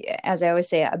be, as I always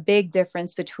say, a big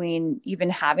difference between even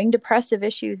having depressive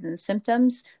issues and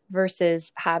symptoms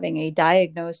versus having a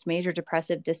diagnosed major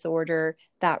depressive disorder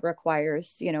that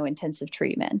requires, intensive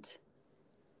treatment.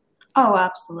 Oh,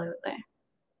 absolutely.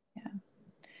 Yeah.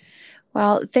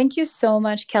 Well, thank you so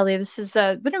much, Kelly. This has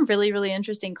been a really, really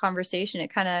interesting conversation.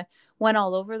 It kind of went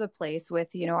all over the place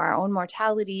with, our own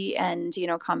mortality and,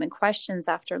 common questions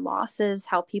after losses,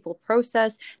 how people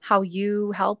process, how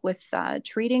you help with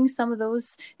treating some of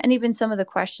those, and even some of the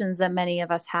questions that many of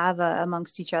us have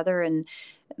amongst each other and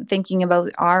thinking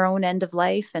about our own end of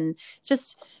life, and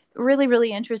just really,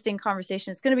 really interesting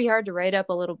conversation. It's going to be hard to write up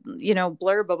a little,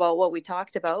 blurb about what we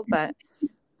talked about, but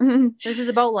this is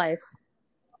about life.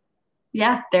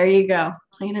 Yeah, there you go.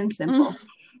 Plain and simple.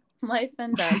 Life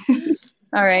and death.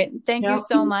 All right. Thank you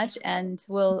so much. And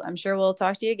I'm sure we'll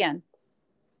talk to you again.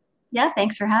 Yeah,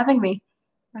 thanks for having me.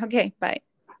 Okay, bye.